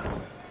corner.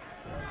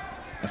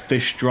 A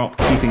fish drop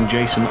keeping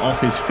Jason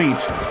off his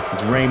feet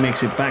as Ray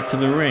makes it back to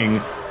the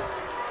ring.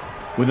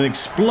 With an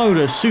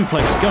exploder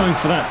suplex going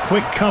for that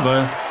quick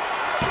cover.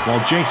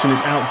 While Jason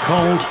is out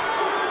cold,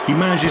 he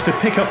manages to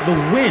pick up the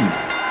win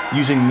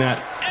using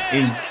that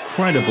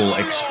incredible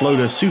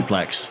exploder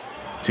suplex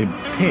to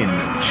pin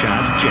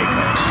Chad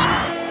Jacobs.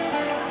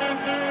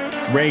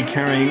 Ray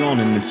carrying on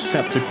in this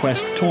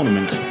SceptreQuest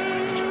tournament,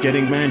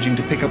 managing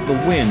to pick up the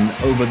win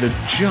over the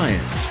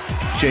giant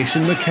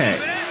Jason Mckay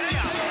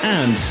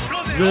and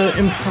the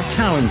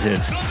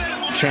talented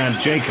Chad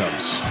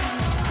Jacobs.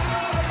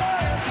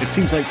 It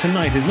seems like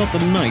tonight is not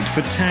the night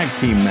for tag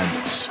team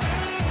members.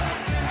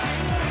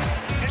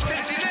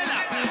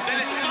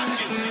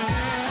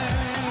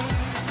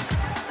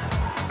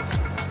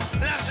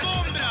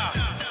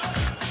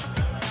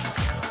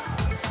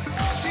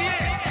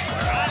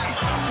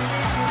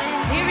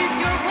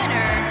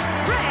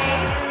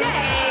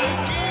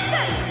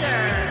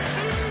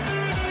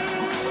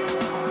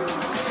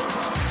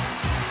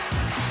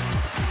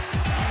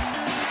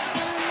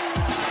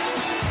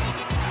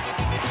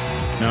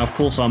 Now, of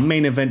course, our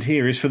main event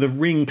here is for the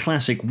Ring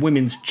Classic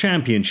Women's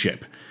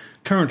Championship,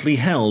 currently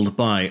held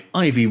by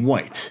Ivy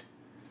White.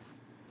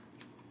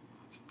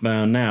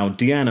 Now,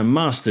 Deanna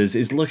Masters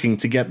is looking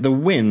to get the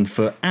win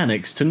for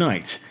Annex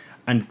tonight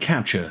and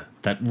capture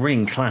that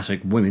Ring Classic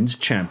Women's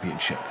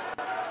Championship.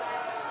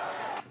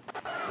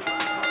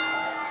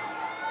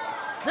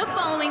 The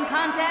following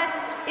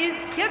contest is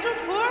scheduled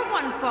for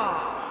one fall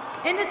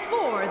and is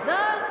for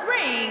the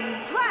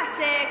Ring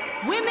Classic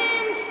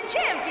Women's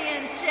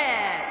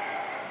Championship.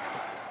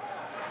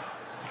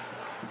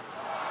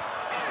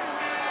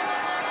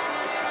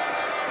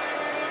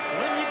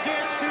 When you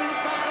get to the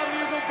bottom,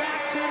 you go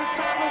back to the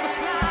top of the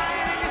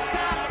slide, and you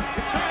stop,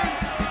 you turn,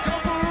 you go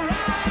for a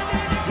ride,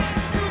 then you get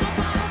to the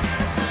bottom,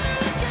 and say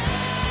it again.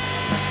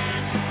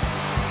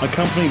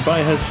 Accompanied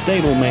by her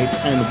stablemate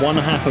and one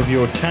half of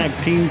your tag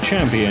team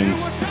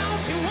champions,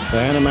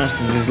 Diana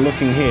Masters is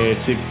looking here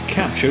to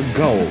capture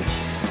gold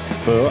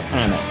for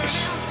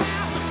Annex.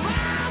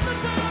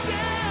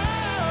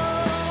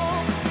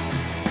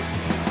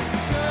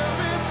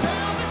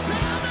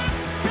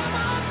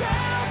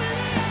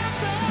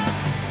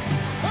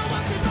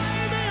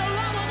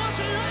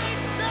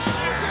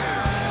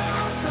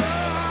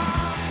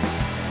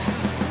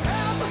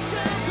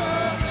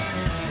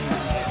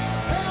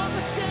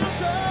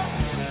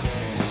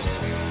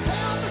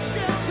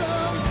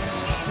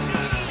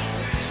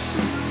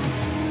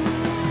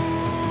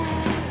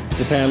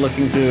 The pair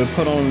looking to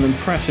put on an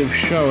impressive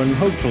show and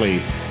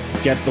hopefully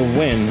get the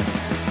win,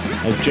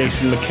 as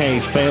Jason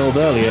Mckay failed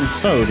earlier, and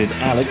so did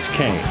Alex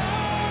Cain.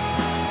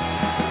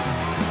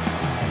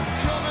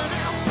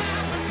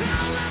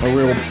 A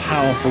real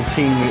powerful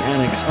team the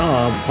Annex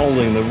are,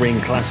 holding the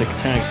Ring Classic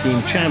Tag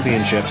Team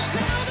Championships,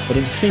 but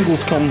in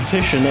singles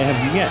competition they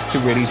have yet to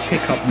really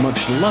pick up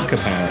much luck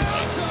apparently.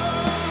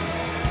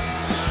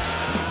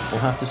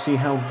 We'll have to see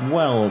how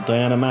well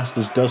Diana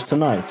Masters does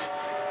tonight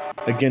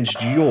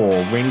against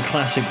your Ring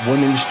Classic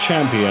Women's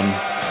Champion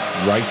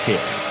right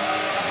here.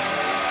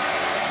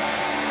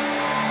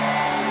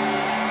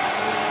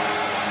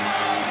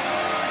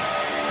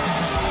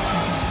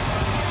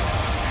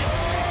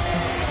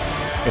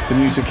 If the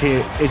music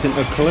here isn't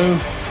a clue,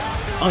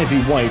 Ivy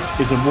White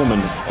is a woman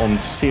on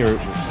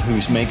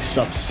who makes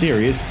up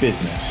serious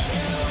business.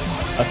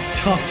 A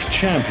tough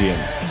champion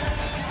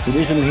who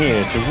isn't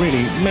here to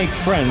really make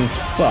friends,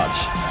 but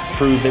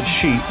prove that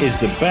she is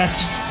the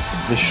best,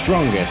 the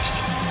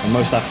strongest, and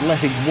most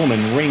athletic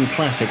woman Ring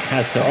Classic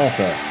has to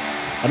offer.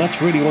 And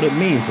that's really what it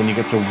means when you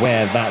get to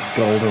wear that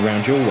gold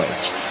around your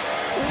waist.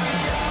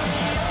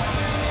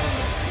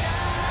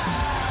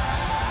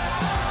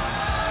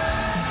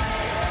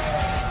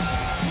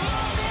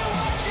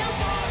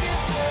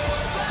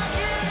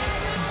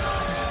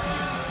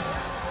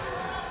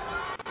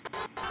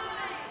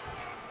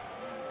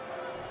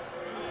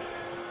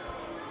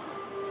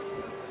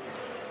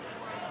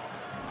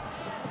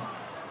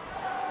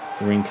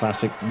 The Ring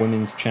Classic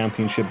Women's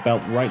Championship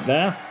belt right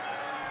there.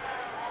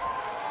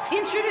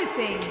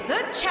 Introducing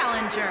the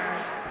challenger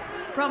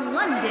from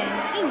London,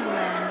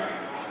 England,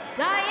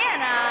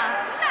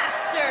 Diana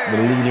Masters.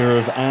 The leader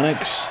of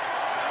Annex,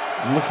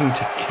 looking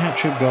to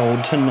capture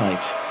gold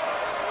tonight.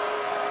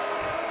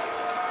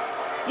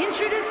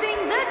 Introducing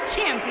the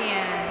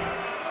champion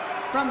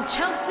from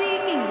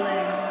Chelsea,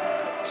 England.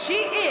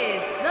 She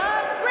is the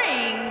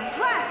Ring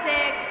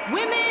Classic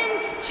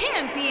Women's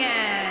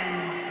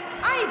Champion,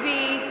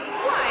 Ivy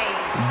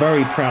White.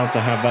 Very proud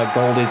to have that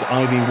gold is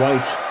Ivy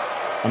White.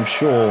 I'm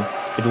sure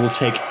it will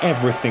take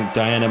everything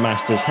Diana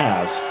Masters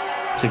has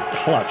to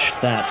clutch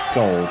that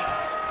gold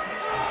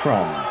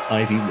from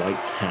Ivy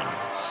White's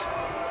hands.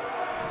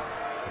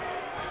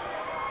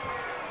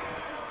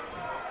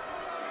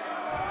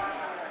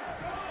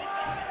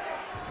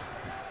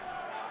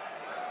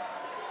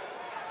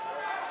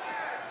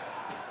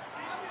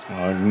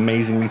 Our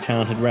amazingly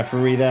talented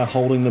referee there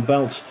holding the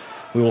belt.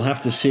 We will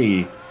have to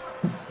see.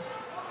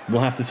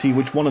 We'll have to see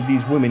which one of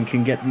these women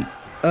can get the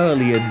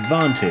early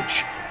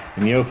advantage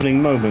in the opening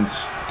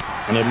moments,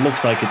 and it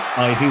looks like it's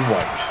Ivy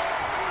White.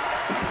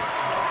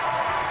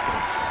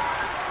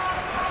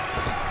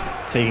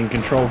 Taking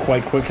control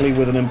quite quickly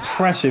with an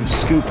impressive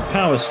scoop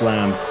power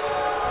slam,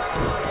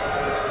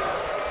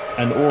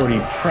 and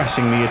already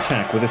pressing the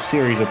attack with a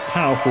series of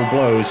powerful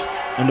blows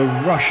and a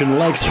Russian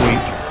leg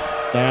sweep.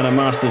 Diana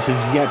Masters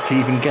has yet to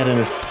even get in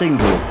a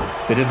single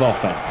bit of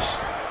offense.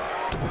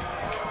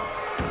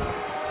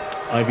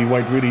 Ivy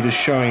White really just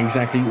showing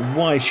exactly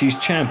why she's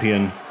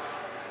champion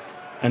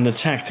and the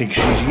tactics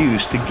she's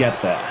used to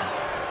get there.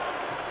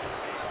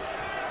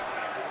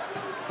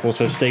 Of course,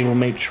 her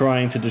stablemate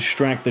trying to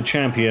distract the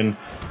champion,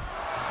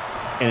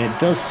 and it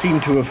does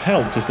seem to have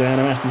helped as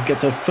Diana Masters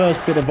gets her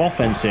first bit of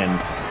offense in,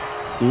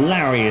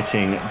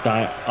 lariating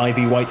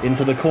Ivy White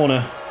into the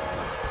corner.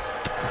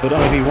 But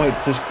Ivy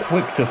White's just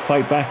quick to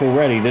fight back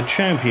already. The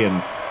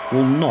champion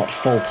will not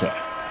falter.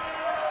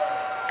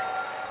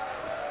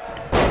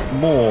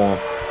 More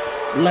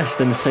less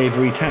than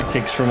savory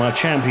tactics from our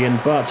champion,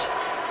 but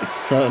it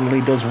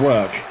certainly does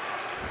work,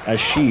 as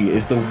she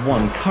is the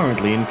one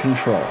currently in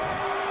control.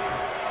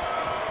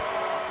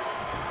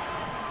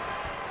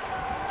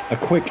 A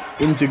quick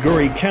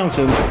Inzaguri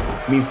counter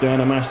means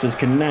Diana Masters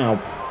can now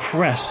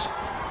press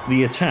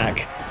the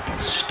attack,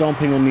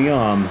 stomping on the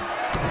arm,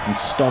 and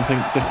stomping,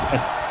 just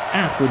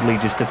outwardly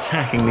just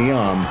attacking the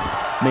arm,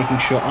 making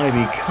sure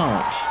Ivy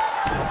can't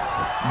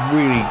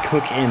really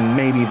cook in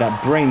maybe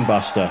that brain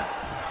buster.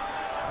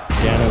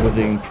 Diana with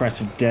the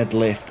impressive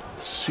deadlift,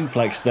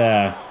 suplex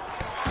there.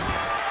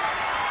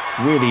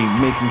 Really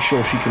making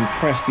sure she can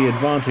press the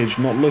advantage,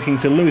 not looking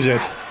to lose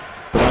it.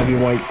 But Ivy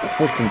White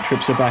quickly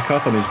trips her back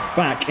up and is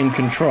back in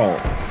control.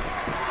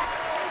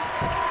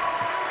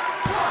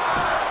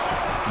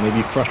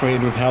 Maybe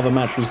frustrated with how the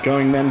match was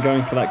going then,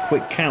 going for that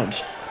quick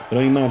count, but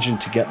only managing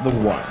to get the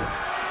one.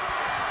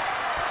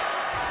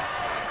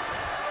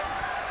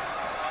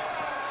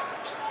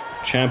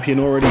 Champion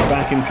already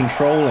back in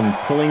control and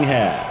pulling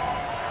hair.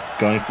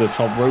 Going to the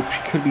top rope,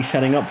 she could be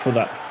setting up for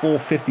that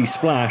 450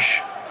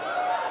 splash,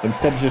 but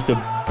instead it's just a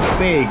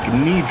big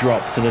knee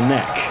drop to the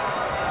neck.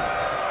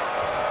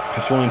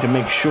 Just wanting to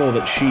make sure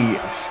that she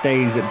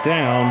stays it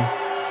down.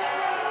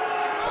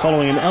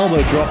 Following an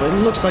elbow drop, it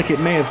looks like it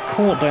may have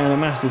caught Diana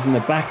Masters in the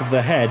back of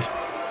the head,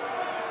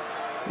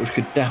 which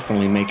could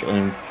definitely make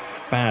a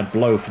bad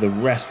blow for the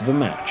rest of the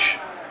match.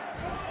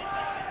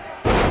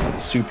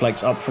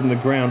 Suplex up from the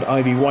ground,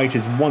 Ivy White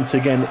is once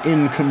again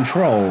in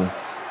control.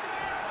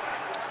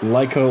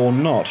 Like her or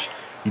not,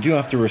 you do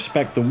have to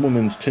respect the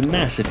woman's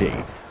tenacity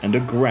and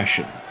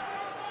aggression.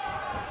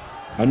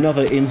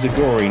 Another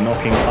Inzaguri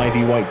knocking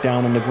Ivy White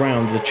down on the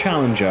ground. The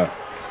challenger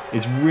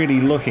is really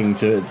looking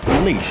to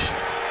at least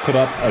put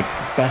up a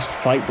best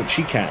fight that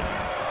she can.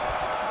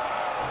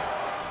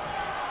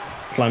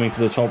 Climbing to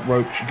the top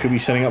rope, she could be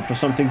setting up for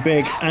something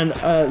big, and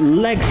a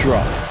leg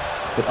drop.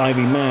 But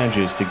Ivy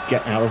manages to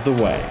get out of the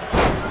way.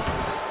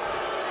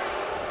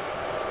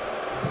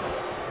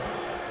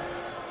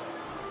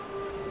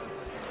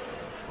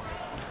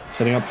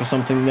 Setting up for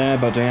something there,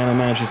 but Diana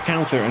manages to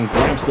counter and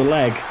grabs the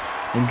leg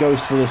and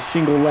goes for the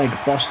single leg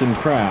Boston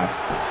Crab.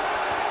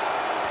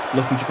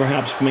 Looking to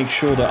perhaps make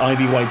sure that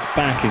Ivy White's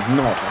back is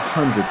not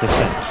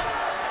 100%.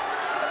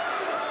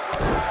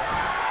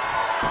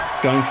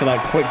 Going for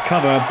that quick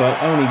cover,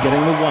 but only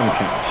getting the 1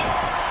 count.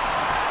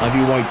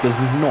 Ivy White does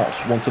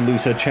not want to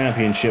lose her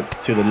championship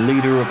to the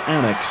leader of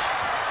Annex,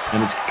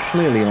 and it's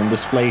clearly on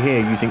display here,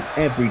 using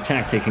every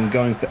tactic and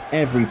going for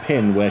every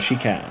pin where she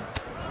can.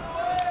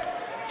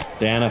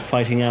 Diana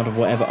fighting out of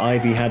whatever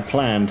Ivy had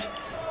planned.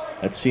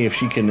 Let's see if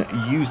she can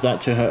use that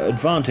to her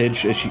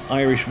advantage as she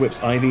Irish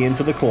whips Ivy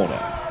into the corner.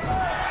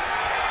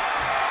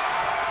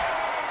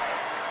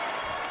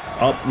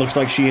 Oh, looks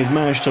like she has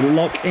managed to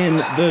lock in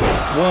the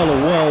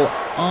whirl-a-whirl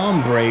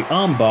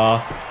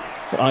armbar,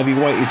 but Ivy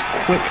White is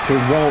quick to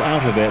roll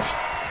out of it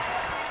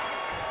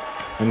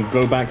and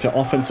go back to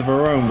offense of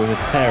her own with a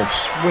pair of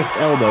swift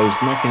elbows,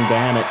 knocking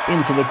Diana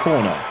into the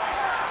corner.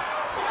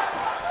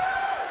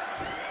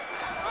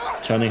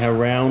 Turning her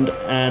round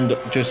and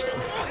just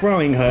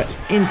throwing her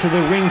into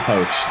the ring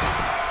post.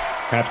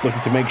 Perhaps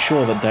looking to make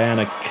sure that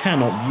Diana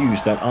cannot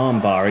use that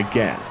armbar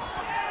again.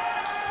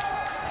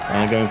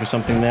 Diana going for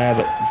something there,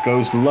 but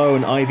goes low,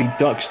 and Ivy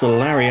ducks the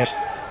lariat.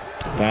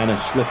 Diana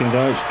slipping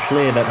though. It's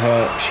clear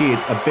that she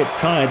is a bit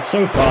tired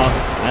so far,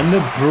 and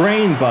the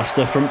brain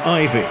buster from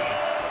Ivy.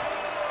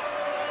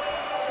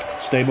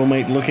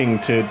 Stablemate looking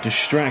to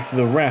distract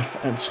the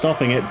ref and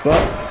stopping it,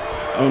 but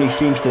only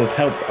seems to have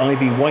helped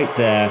Ivy White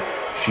there.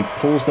 She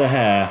pulls the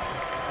hair,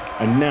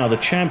 and now the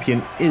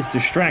champion is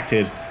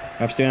distracted.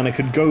 Perhaps Diana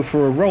could go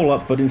for a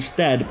roll-up, but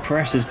instead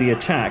presses the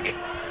attack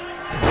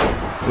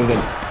with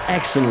an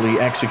excellently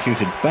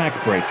executed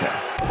backbreaker.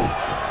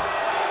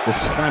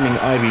 Just slamming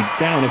Ivy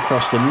down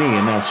across the knee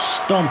and now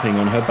stomping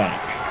on her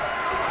back.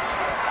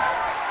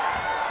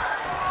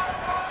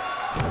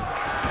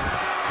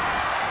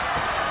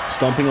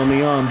 Stomping on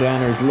the arm,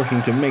 Diana is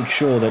looking to make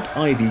sure that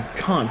Ivy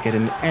can't get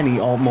in any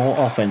more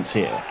offense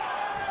here.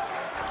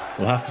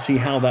 We'll have to see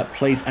how that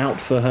plays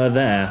out for her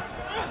there.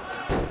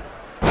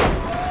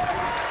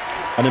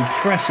 An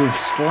impressive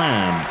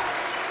slam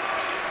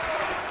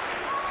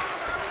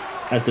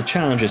as the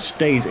challenger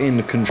stays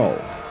in control.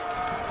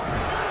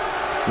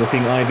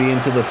 Whipping Ivy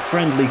into the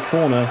friendly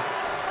corner,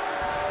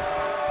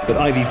 but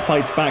Ivy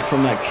fights back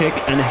from that kick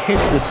and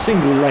hits the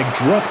single leg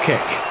drop kick.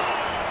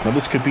 Now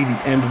this could be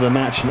the end of the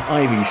match, and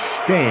Ivy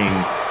staying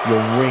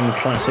your Ring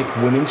Classic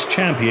Women's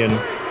Champion,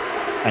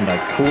 and I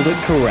called it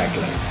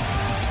correctly.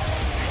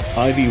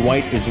 Ivy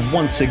White is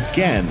once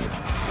again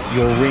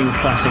your Ring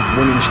Classic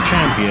Women's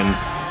Champion.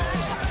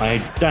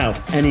 I doubt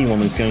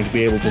anyone is going to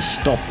be able to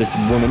stop this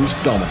woman's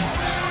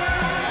dominance.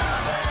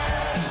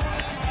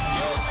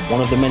 One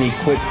of the many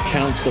quick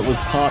counts that was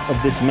part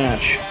of this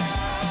match,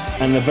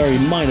 and the very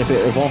minor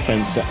bit of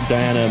offense that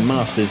Diana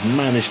Masters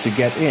managed to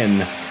get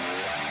in.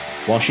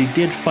 While she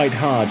did fight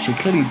hard, she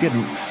clearly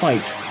didn't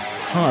fight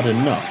hard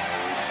enough.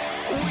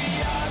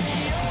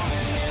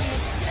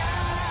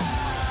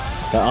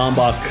 The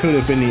armbar could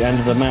have been the end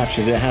of the match,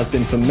 as it has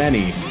been for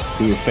many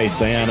who have faced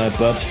Diana,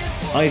 but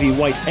Ivy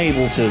White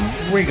able to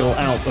wriggle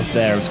out of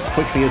there as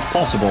quickly as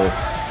possible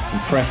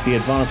and press the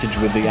advantage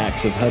with the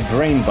axe of her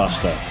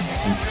brainbuster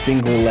and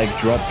single leg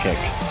dropkick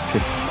to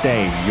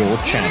stay your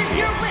champion.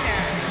 Your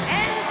winner,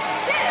 and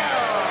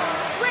still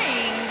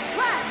Ring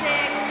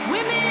Classic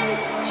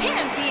Women's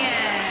Champion,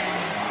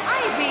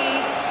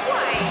 Ivy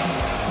White.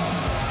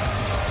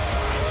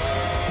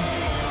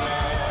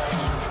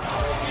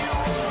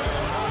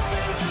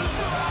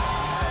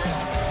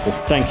 Well,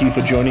 thank you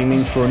for joining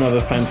me for another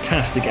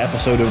fantastic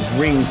episode of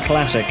Ring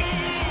Classic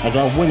as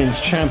our women's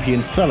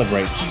champion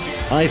celebrates.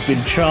 I've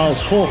been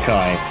Charles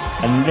Hawkeye,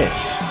 and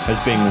this has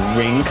been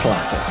Ring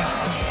Classic.